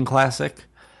Midwest Gaming Classic,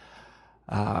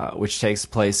 which takes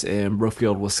place in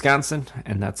Brookfield, Wisconsin.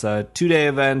 And that's a 2-day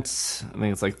event. I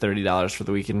think it's $30 for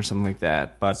the weekend or something like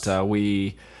that. But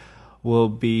we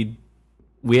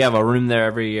have a room there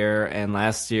every year. And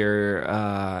last year,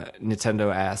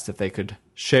 Nintendo asked if they could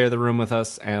share the room with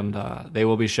us. And they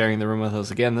will be sharing the room with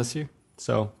us again this year.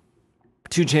 So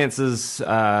 2 chances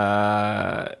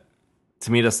to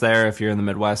meet us there if you're in the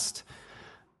Midwest.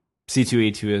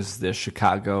 C2E2 is the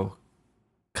Chicago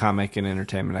Comic and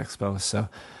Entertainment Expo. So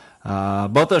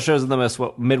both those shows in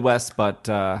the Midwest, but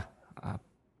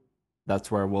that's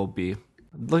where we'll be.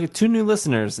 Look at 2 new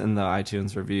listeners in the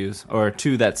iTunes reviews, or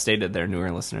 2 that stated they're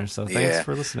newer listeners. So thanks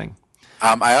for listening.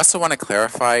 I also want to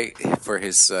clarify for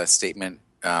his statement.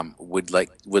 Would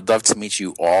love to meet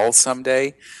you all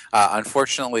someday.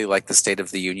 Unfortunately, like the State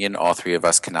of the Union, all 3 of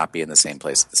us cannot be in the same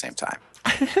place at the same time.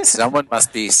 Someone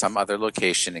must be some other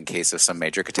location in case of some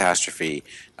major catastrophe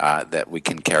that we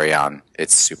can carry on.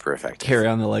 It's super effective. Carry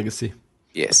on the legacy.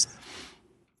 Yes.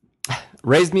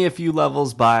 Raised Me a Few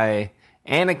Levels by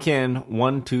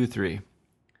Anakin123.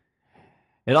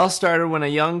 It all started when a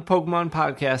young Pokemon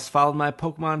podcast followed my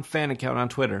Pokemon fan account on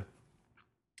Twitter.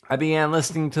 I began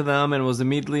listening to them and was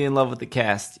immediately in love with the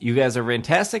cast. You guys are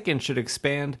fantastic and should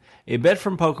expand a bit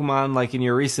from Pokemon like in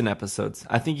your recent episodes.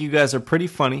 I think you guys are pretty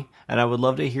funny, and I would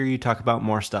love to hear you talk about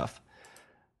more stuff.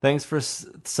 Thanks for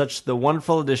such the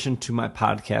wonderful addition to my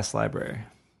podcast library.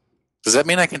 Does that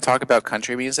mean I can talk about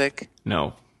country music?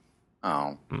 No.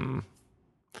 Oh.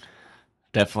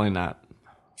 Definitely not.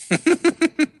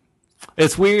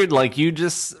 It's weird, like you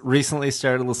just recently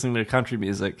started listening to country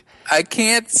music. I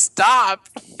can't stop.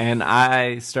 And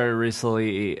I started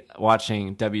recently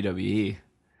watching WWE.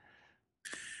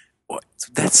 What?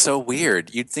 That's so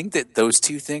weird. You'd think that those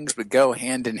two things would go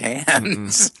hand in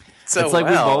hand. So it's like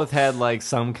we both had like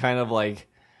some kind of like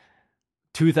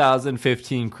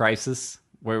 2015 crisis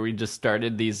where we just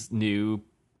started these new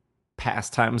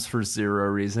pastimes for zero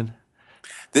reason.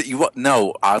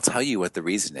 No, I'll tell you what the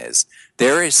reason is.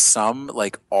 There is some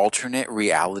like alternate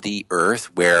reality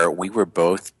Earth where we were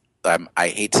both, I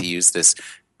hate to use this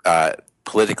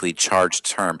politically charged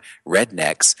term,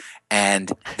 rednecks,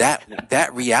 and that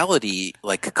reality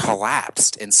like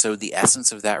collapsed, and so the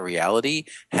essence of that reality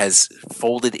has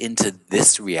folded into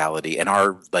this reality, and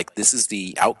this is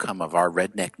the outcome of our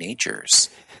redneck natures.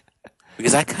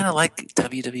 Because I kind of like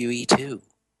WWE too.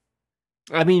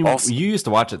 I mean, also, you used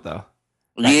to watch it though.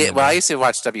 Yeah, well, I used to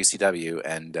watch WCW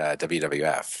and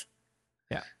WWF.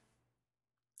 Yeah.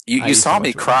 You saw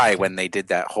me cry when they did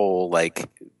that whole like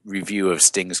review of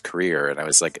Sting's career, and I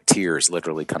was like tears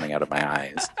literally coming out of my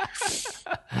eyes.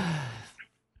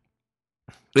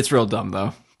 It's real dumb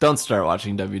though. Don't start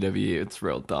watching WWE. It's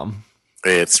real dumb.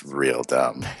 It's real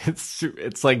dumb.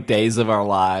 It's like Days of Our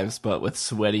Lives, but with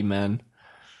sweaty men.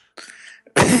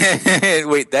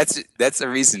 Wait, that's a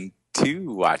reason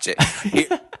to watch it.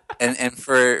 And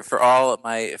for all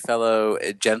my fellow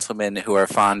gentlemen who are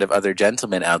fond of other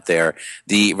gentlemen out there,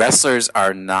 the wrestlers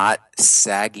are not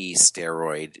saggy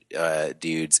steroid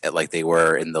dudes like they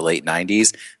were in the late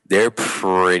 90s. They're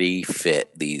pretty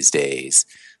fit these days.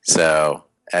 So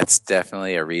that's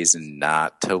definitely a reason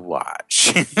not to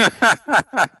watch.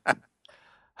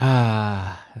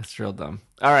 That's real dumb.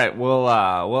 All right, we'll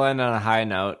end on a high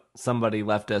note. Somebody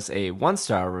left us a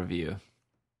 1-star review.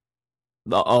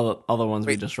 All the ones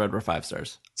we just read were 5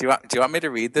 stars. Do you want me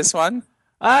to read this one?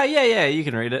 Yeah, you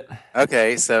can read it.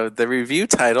 Okay, so the review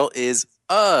title is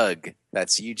Ugh.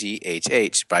 That's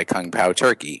UGHH by Kung Pao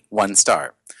Turkey. 1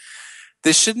 star.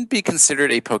 This shouldn't be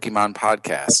considered a Pokemon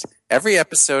podcast. Every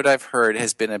episode I've heard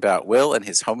has been about Will and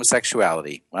his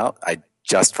homosexuality. Well, I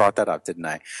just brought that up, didn't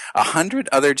I? 100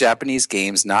 other Japanese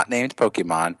games not named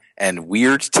Pokemon and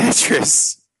weird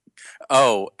Tetris.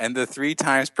 Oh, and the 3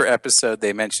 times per episode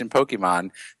they mention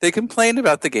Pokemon, they complain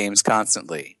about the games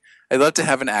constantly. I'd love to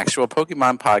have an actual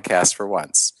Pokemon podcast for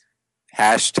once.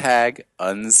 Hashtag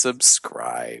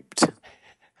unsubscribed.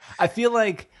 I feel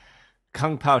like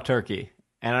Kung Pao Turkey,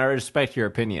 and I respect your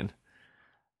opinion.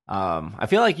 I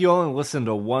feel like you only listened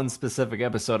to one specific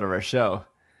episode of our show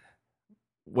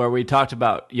where we talked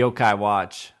about Yokai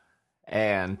Watch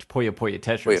and Puyo Puyo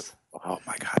Tetris. Oh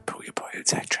my god, Puyo Puyo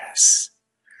Tetris.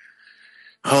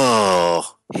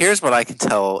 Oh, here's what I can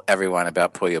tell everyone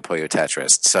about Puyo Puyo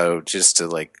Tetris. So just to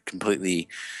like completely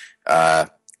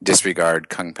disregard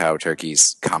Kung Pao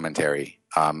Turkey's commentary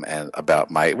and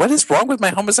about what is wrong with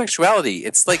my homosexuality?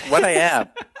 It's like what I am.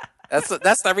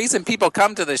 That's the reason people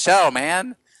come to the show,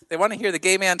 man. They want to hear the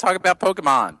gay man talk about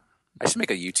Pokemon. I should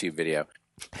make a YouTube video.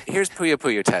 Here's Puyo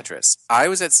Puyo Tetris. I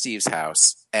was at Steve's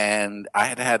house, and I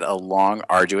had a long,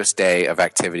 arduous day of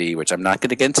activity, which I'm not going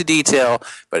to get into detail,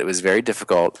 but it was very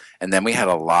difficult. And then we had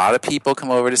a lot of people come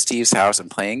over to Steve's house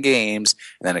and playing games,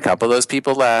 and then a couple of those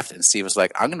people left, and Steve was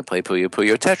like, I'm going to play Puyo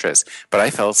Puyo Tetris. But I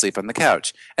fell asleep on the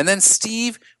couch. And then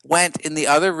Steve went in the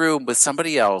other room with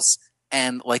somebody else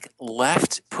and like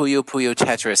left Puyo Puyo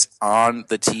Tetris on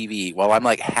the TV while I'm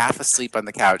like half asleep on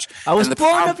the couch. I was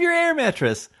blowing up your air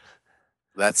mattress.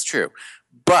 That's true.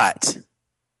 But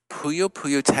Puyo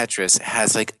Puyo Tetris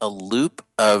has like a loop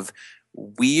of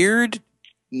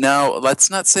let's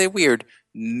not say weird,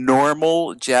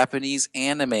 normal Japanese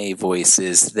anime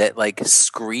voices that like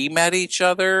scream at each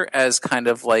other as kind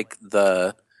of like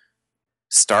the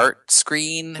start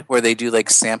screen where they do like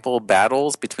sample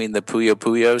battles between the Puyo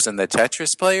Puyos and the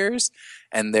Tetris players.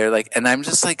 And they're like, and I'm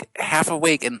just like half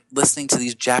awake and listening to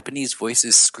these Japanese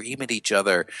voices scream at each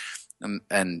other.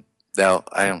 And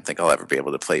I don't think I'll ever be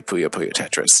able to play Puyo Puyo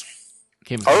Tetris.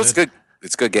 It's good.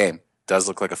 It's a good game. Does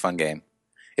look like a fun game.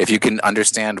 If you can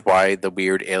understand why the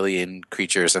weird alien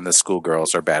creatures and the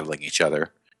schoolgirls are battling each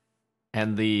other.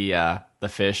 And the the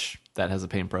fish that has a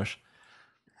paintbrush.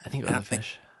 I think it was a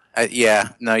fish. Yeah,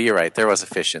 no, you're right. There was a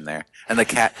fish in there, and the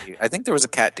cat dude. I think there was a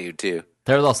cat dude too.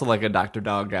 There was also like a Dr.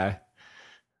 Dog guy,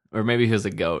 or maybe he was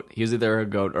a goat. He was either a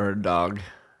goat or a dog.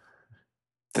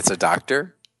 That's a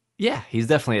doctor. Yeah, he's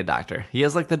definitely a doctor. He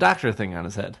has like the doctor thing on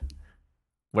his head.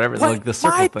 Whatever, What? like the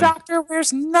circle My thing. doctor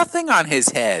wears nothing on his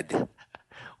head.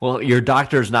 Well, your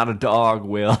doctor's not a dog,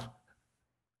 Will.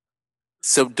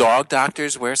 So dog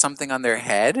doctors wear something on their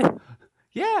head?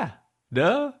 Yeah.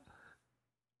 Duh.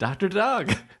 Dr.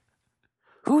 Dog.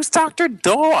 Who's Dr.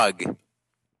 Dog?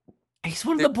 He's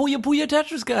one of the Booyah Booyah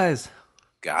Tetris guys.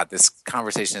 God, this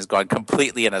conversation has gone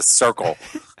completely in a circle.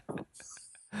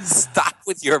 Stop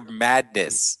with your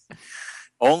madness.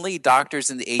 Only doctors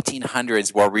in the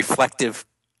 1800s wore reflective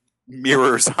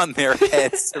mirrors on their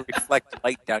heads to reflect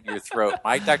light down your throat.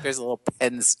 My doctor has a little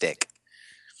pen stick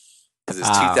because it's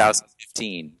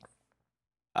 2015.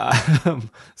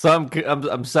 So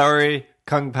I'm sorry,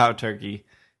 Kung Pao Turkey.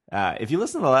 If you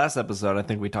listen to the last episode, I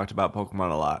think we talked about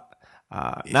Pokemon a lot.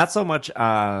 Not so much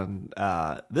on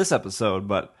this episode,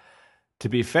 but to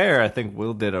be fair, I think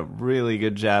Will did a really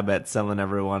good job at selling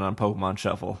everyone on Pokemon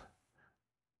Shuffle.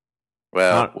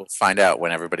 Well, we'll find out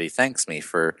when everybody thanks me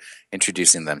for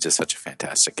introducing them to such a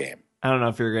fantastic game. I don't know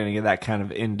if you're going to get that kind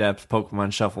of in-depth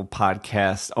Pokemon Shuffle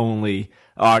podcast only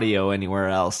audio anywhere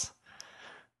else.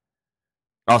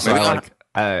 Also,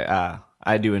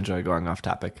 I do enjoy going off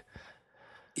topic.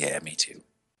 Yeah, me too.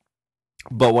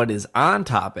 But what is on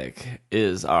topic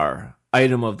is our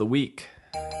item of the week,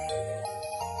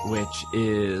 which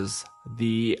is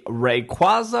the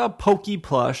Rayquaza Poke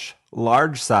Plush,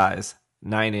 large size,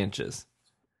 9 inches.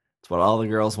 It's what all the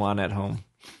girls want at home.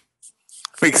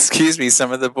 Excuse me,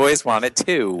 some of the boys want it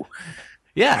too.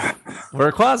 Yeah,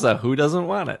 Rayquaza, who doesn't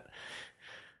want it?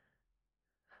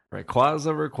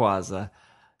 Rayquaza.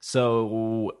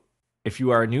 So, if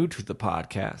you are new to the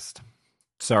podcast,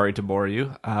 sorry to bore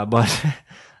you, but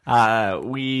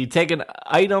we take an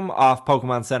item off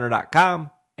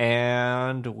PokemonCenter.com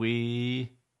and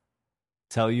we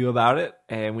tell you about it,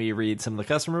 and we read some of the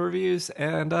customer reviews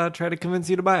and try to convince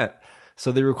you to buy it.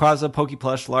 So the Rayquaza Poke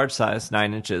Plush large size,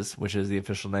 9 inches, which is the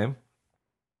official name,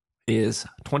 is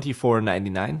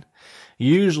 $24.99.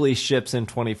 Usually ships in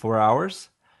 24 hours.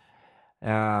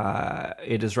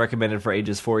 It is recommended for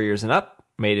ages 4 years and up,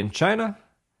 made in China.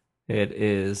 It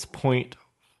is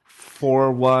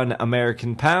 0.41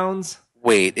 American pounds.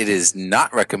 Wait, it is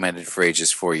not recommended for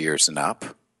ages 4 years and up.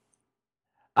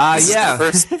 This is the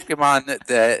first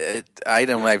Pokemon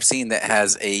item I've seen that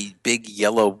has a big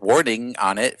yellow warning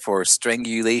on it for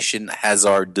strangulation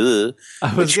hazard,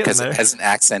 which because it has an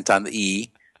accent on the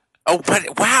E. Oh,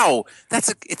 but wow,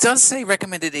 it does say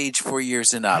recommended age 4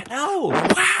 years and up. I know.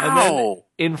 Wow. And then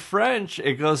in French,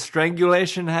 it goes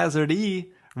strangulation hazard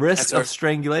E, risk of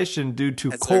strangulation due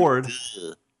to cord.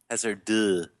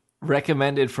 Hazard.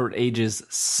 Recommended for ages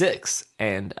 6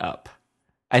 and up.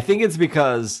 I think it's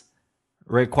because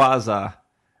Rayquaza,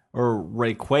 or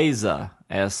Rayquaza,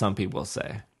 as some people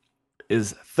say,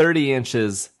 is 30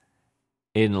 inches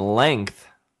in length,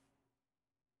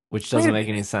 which doesn't make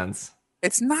any sense.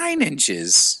 It's 9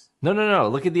 inches. No.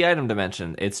 Look at the item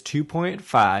dimension. It's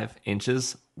 2.5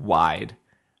 inches wide.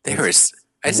 Is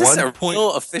this a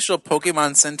real official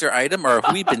Pokemon Center item, or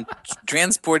have we been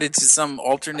transported to some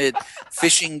alternate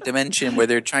fishing dimension where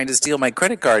they're trying to steal my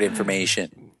credit card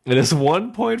information? It is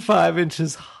 1.5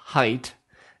 inches height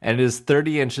and it is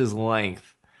 30 inches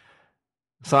length.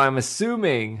 So I'm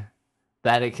assuming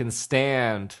that it can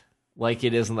stand like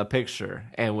it is in the picture.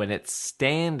 And when it's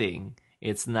standing,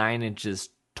 it's 9 inches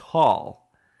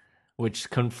tall, which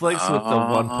conflicts with the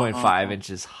 1.5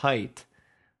 inches height.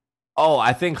 Oh,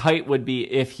 I think height would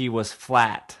be if he was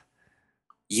flat.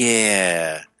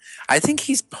 Yeah. I think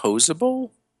he's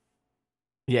posable.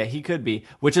 Yeah, he could be,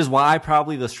 which is why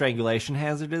probably the strangulation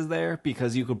hazard is there,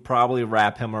 because you could probably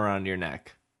wrap him around your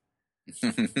neck.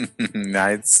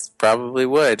 I probably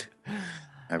would.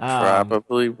 I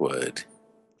probably would.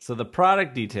 So the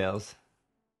product details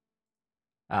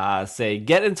say,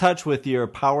 get in touch with your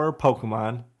power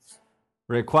Pokemon.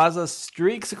 Rayquaza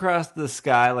streaks across the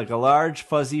sky like a large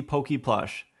fuzzy Poke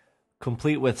Plush,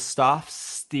 complete with soft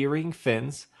steering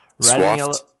fins, red and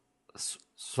yellow...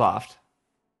 Soft.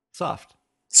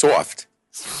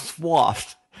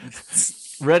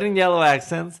 Red and yellow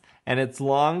accents, and its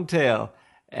long tail.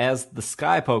 As the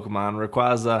Sky Pokemon,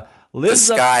 Rayquaza lives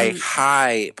the Sky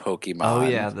High Pokemon. Oh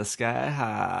yeah, the Sky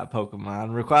High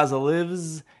Pokemon. Rayquaza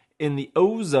lives in the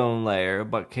ozone layer,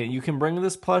 but you can bring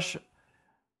this plush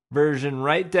version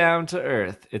right down to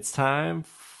Earth. It's time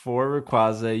for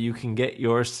Rayquaza. You can get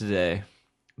yours today.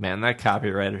 Man, that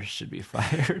copywriter should be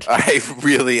fired. I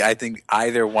think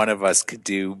either one of us could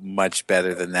do much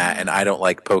better than that. And I don't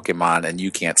like Pokemon, and you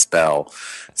can't spell.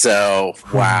 So,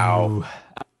 wow. Ooh.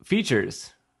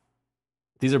 Features.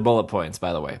 These are bullet points,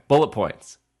 by the way. Bullet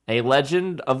points. A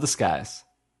Legend of the Skies.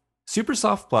 Super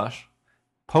soft plush.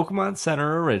 Pokemon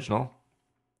Center original.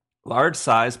 Large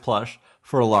size plush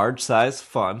for large size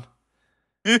fun.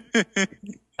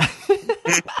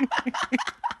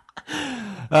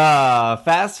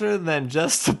 Faster than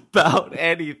just about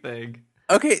anything.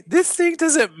 Okay, this thing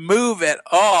doesn't move at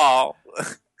all.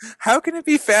 How can it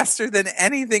be faster than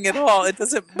anything at all? It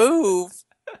doesn't move.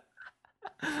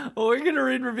 Well, we're going to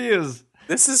read reviews.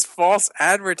 This is false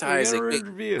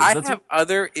advertising. I have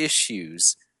other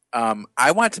issues.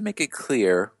 I want to make it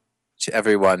clear to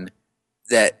everyone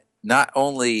that not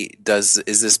only is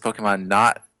this Pokemon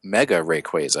not Mega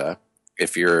Rayquaza,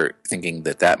 if you're thinking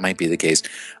that that might be the case,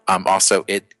 also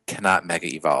it cannot Mega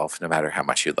Evolve no matter how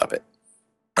much you love it.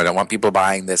 I don't want people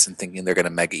buying this and thinking they're going to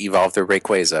Mega Evolve their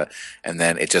Rayquaza, and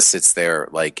then it just sits there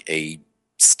like a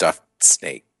stuffed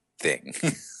snake thing.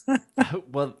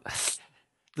 Well, this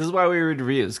is why we read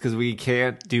reviews, because we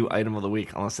can't do item of the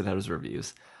week unless it has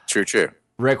reviews. True.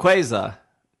 Rayquaza,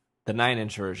 the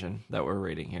 9-inch version that we're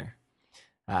reading here,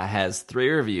 has 3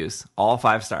 reviews, all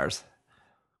 5 stars.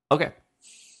 Okay.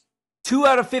 2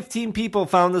 out of 15 people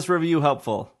found this review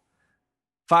helpful.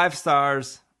 5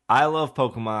 stars. I love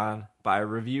Pokemon by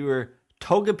reviewer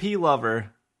Togepi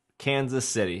Lover, Kansas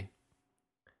City.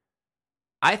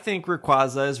 I think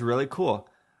Rayquaza is really cool.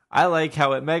 I like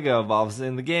how it Mega Evolves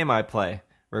in the game I play.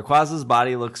 Rayquaza's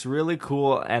body looks really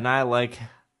cool, and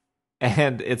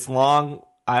it's long.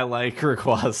 I like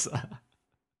Rayquaza.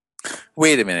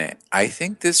 Wait a minute. I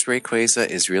think this Rayquaza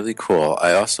is really cool.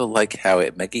 I also like how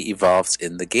it Mega Evolves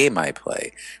in the game I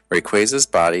play. Rayquaza's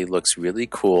body looks really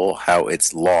cool. How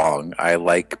it's long. I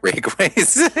like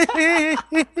Rayquaza.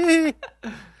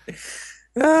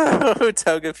 Oh,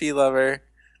 Togepi Lover.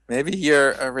 Maybe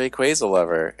you're a Rayquaza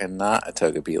lover and not a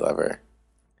Togepi lover.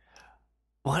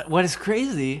 What is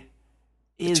crazy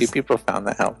is 2 people found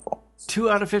that helpful. 2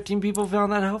 out of 15 people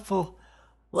found that helpful.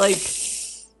 Like,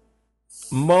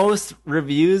 most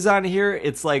reviews on here,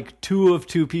 it's like 2 of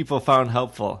 2 people found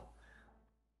helpful.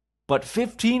 But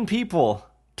 15 people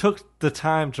took the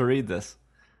time to read this.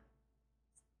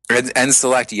 And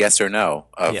select yes or no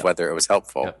of whether it was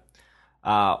helpful.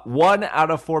 Yep. 1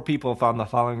 out of 4 people found the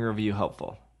following review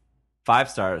helpful.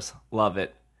 5 stars. Love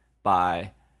it.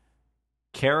 By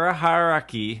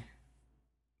Karaharaki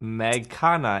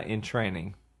Magkana in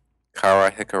training.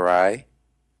 Kara Hikarai?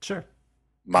 Sure.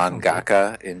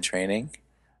 Mangaka in training?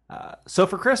 So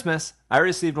for Christmas, I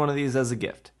received one of these as a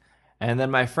gift. And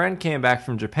then my friend came back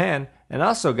from Japan and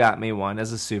also got me one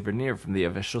as a souvenir from the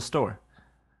official store.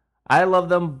 I love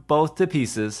them both to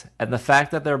pieces, and the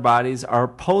fact that their bodies are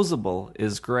posable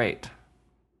is great.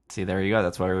 See, there you go.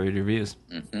 That's why we read reviews.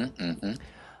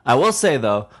 I will say,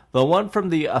 though, the one from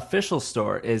the official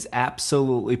store is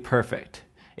absolutely perfect.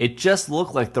 It just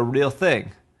looked like the real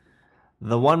thing.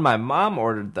 The one my mom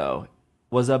ordered, though,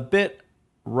 was a bit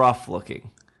rough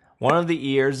looking. One of the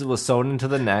ears was sewn into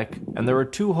the neck, and there were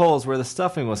 2 holes where the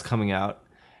stuffing was coming out,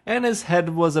 and his head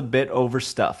was a bit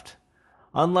overstuffed.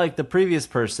 Unlike the previous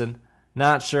person,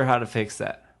 not sure how to fix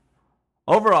that.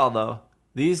 Overall, though,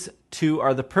 these 2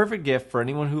 are the perfect gift for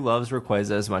anyone who loves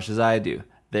Rayquaza as much as I do.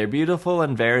 They're beautiful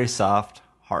and very soft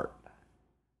heart.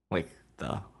 Like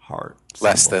the heart symbol.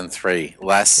 Less than 3.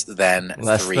 Less than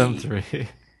 3.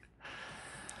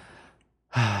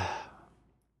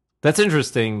 That's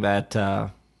interesting that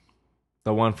the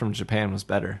one from Japan was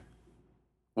better.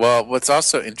 Well, what's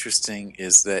also interesting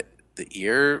is that the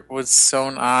ear was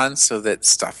sewn on so that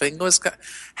stuffing was...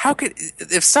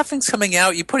 if stuffing's coming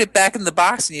out, you put it back in the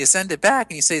box and you send it back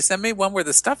and you say, send me one where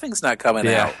the stuffing's not coming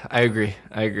out. Yeah, I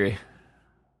agree.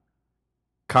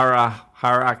 Kara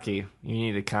Haraki, you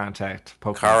need to contact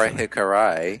Pokemon. Kara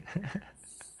Hikarai.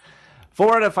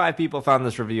 4 out of 5 people found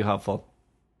this review helpful.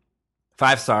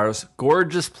 5 stars.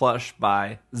 Gorgeous plush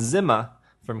by Zima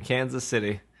from Kansas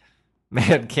City.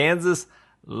 Man, Kansas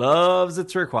loves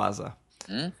its Rayquaza.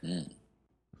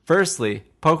 Firstly,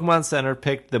 Pokemon Center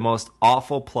picked the most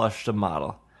awful plush to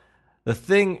model. The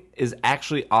thing is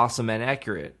actually awesome and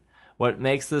accurate. What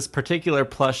makes this particular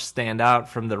plush stand out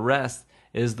from the rest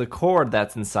is the cord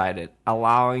that's inside it,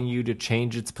 allowing you to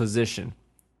change its position.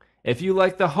 If you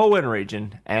like the Hoenn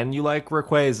region and you like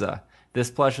Rayquaza,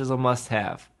 this plush is a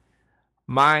must-have.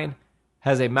 Mine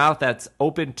has a mouth that's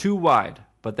open too wide,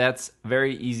 but that's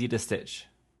very easy to stitch.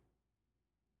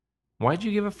 Why'd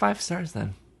you give it 5 stars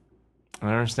then? I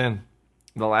don't understand.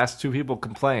 The last two people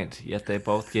complained, yet they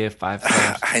both gave 5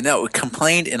 stars. I know,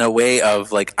 complained in a way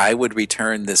of like, I would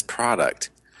return this product.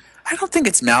 I don't think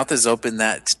its mouth is open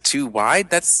that too wide.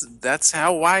 That's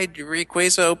how wide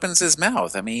Rayquaza opens his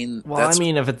mouth. I mean, Well, I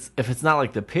mean, if it's not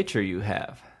like the picture you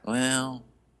have, well,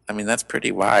 I mean that's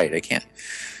pretty wide. I can't.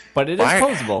 but it is Why?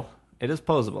 posable. It is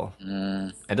posable.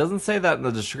 It doesn't say that in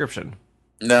the description.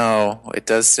 No, it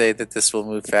does say that this will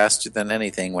move faster than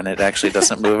anything when it actually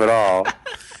doesn't move at all.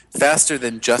 Faster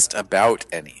than just about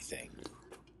anything.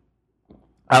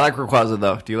 I like Rayquaza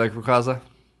though. Do you like Rayquaza?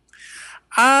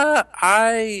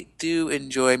 I do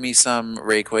enjoy me some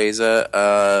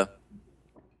Rayquaza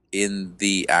in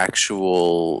the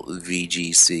actual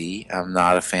VGC. I'm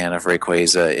not a fan of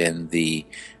Rayquaza in the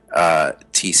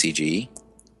TCG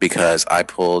because I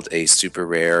pulled a super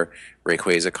rare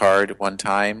Rayquaza card one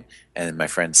time and my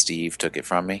friend Steve took it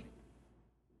from me.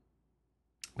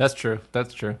 That's true.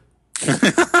 That's true.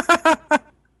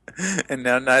 And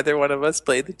now neither one of us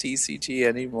play the TCG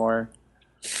anymore.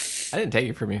 I didn't take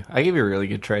it from you. I gave you a really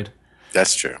good trade.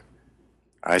 That's true.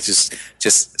 I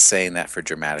just saying that for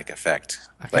dramatic effect.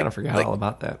 I kind of forgot all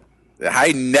about that.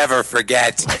 I never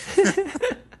forget.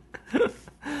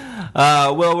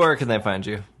 Will, where can they find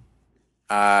you?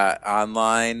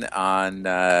 Online on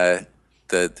the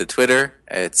Twitter.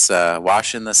 It's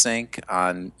Wash in the Sink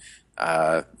on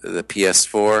the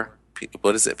PS4.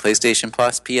 What is it? PlayStation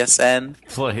Plus, PSN.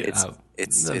 It's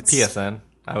PSN.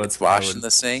 It's Wash in the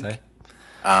Sink. Say.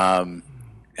 On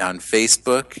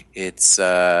Facebook, it's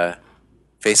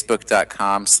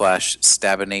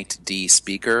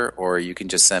facebook.com/StabinateDspeaker, or you can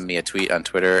just send me a tweet on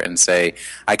Twitter and say,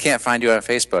 I can't find you on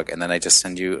Facebook, and then I just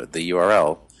send you the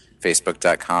URL,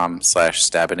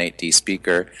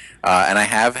 facebook.com/StabinateDspeaker. And I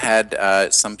have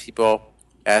had some people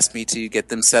ask me to get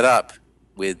them set up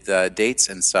with dates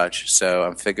and such, so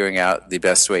I'm figuring out the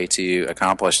best way to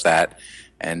accomplish that,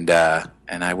 and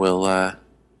I will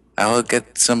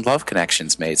get some love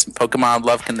connections made, some Pokemon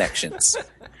love connections.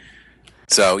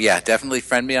 So yeah, definitely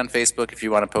friend me on Facebook if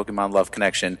you want a Pokemon love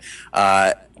connection.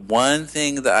 One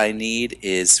thing that I need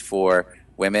is for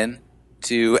women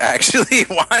to actually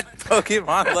want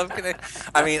Pokemon love connection.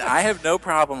 I mean, I have no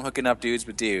problem hooking up dudes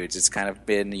with dudes. It's kind of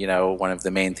been, one of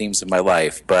the main themes of my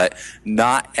life. But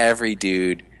not every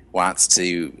dude wants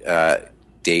to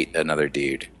date another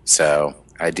dude. So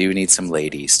I do need some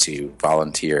ladies to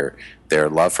volunteer their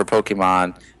love for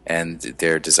Pokemon and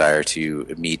their desire to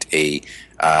meet a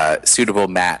suitable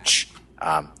match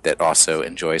that also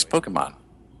enjoys Pokemon.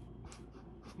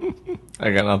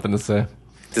 I got nothing to say.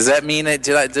 Does that mean it?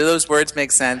 Do those words make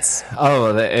sense?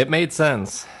 Oh, it made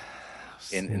sense.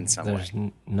 In some way. There's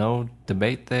no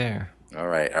debate there. All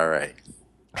right.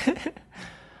 You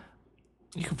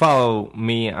can follow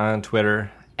me on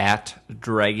Twitter at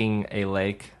Dragging a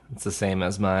Lake. It's the same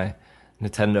as my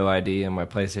Nintendo ID and my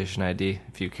PlayStation ID,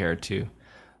 if you care to.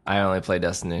 I only play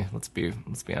Destiny. Let's be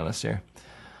honest here.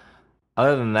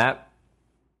 Other than that,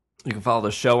 you can follow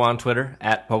the show on Twitter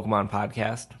at Pokemon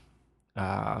Podcast.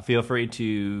 Feel free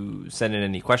to send in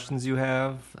any questions you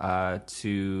have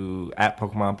to at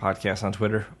Pokemon Podcast on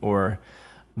Twitter or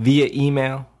via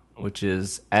email, which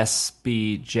is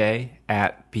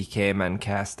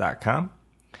sbj@pkmncast.com.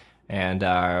 And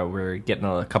we're getting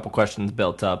a couple questions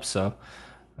built up, so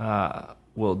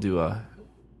we'll do a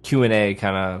Q&A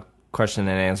kind of question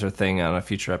and answer thing on a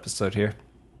future episode here.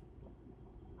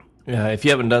 If you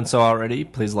haven't done so already,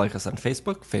 please like us on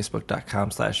Facebook,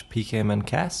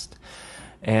 facebook.com/pkmncast.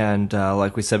 And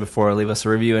like we said before, leave us a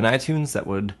review in iTunes. That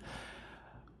would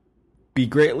be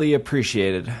greatly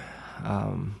appreciated.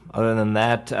 Other than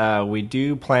that, we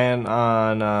do plan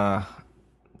on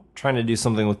trying to do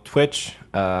something with Twitch.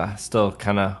 Still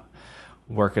kind of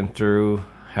working through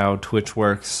how Twitch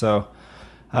works. So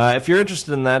if you're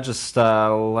interested in that, just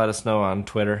let us know on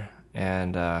Twitter,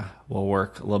 and we'll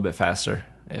work a little bit faster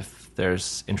if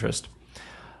there's interest.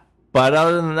 But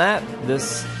other than that,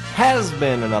 this has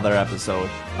been another episode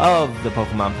of the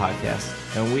Pokemon Podcast,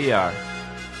 and we are...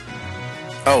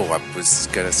 Oh, I was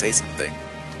going to say something.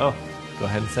 Oh, go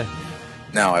ahead and say.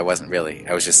 No, I wasn't really.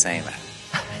 I was just saying that.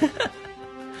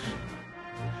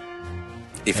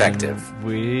 Effective. And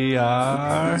we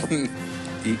are...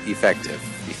 Effective.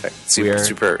 We are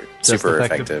Super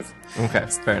effective. Okay,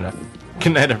 fair enough.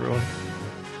 Good night, everyone.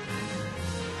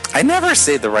 I never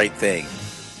say the right thing.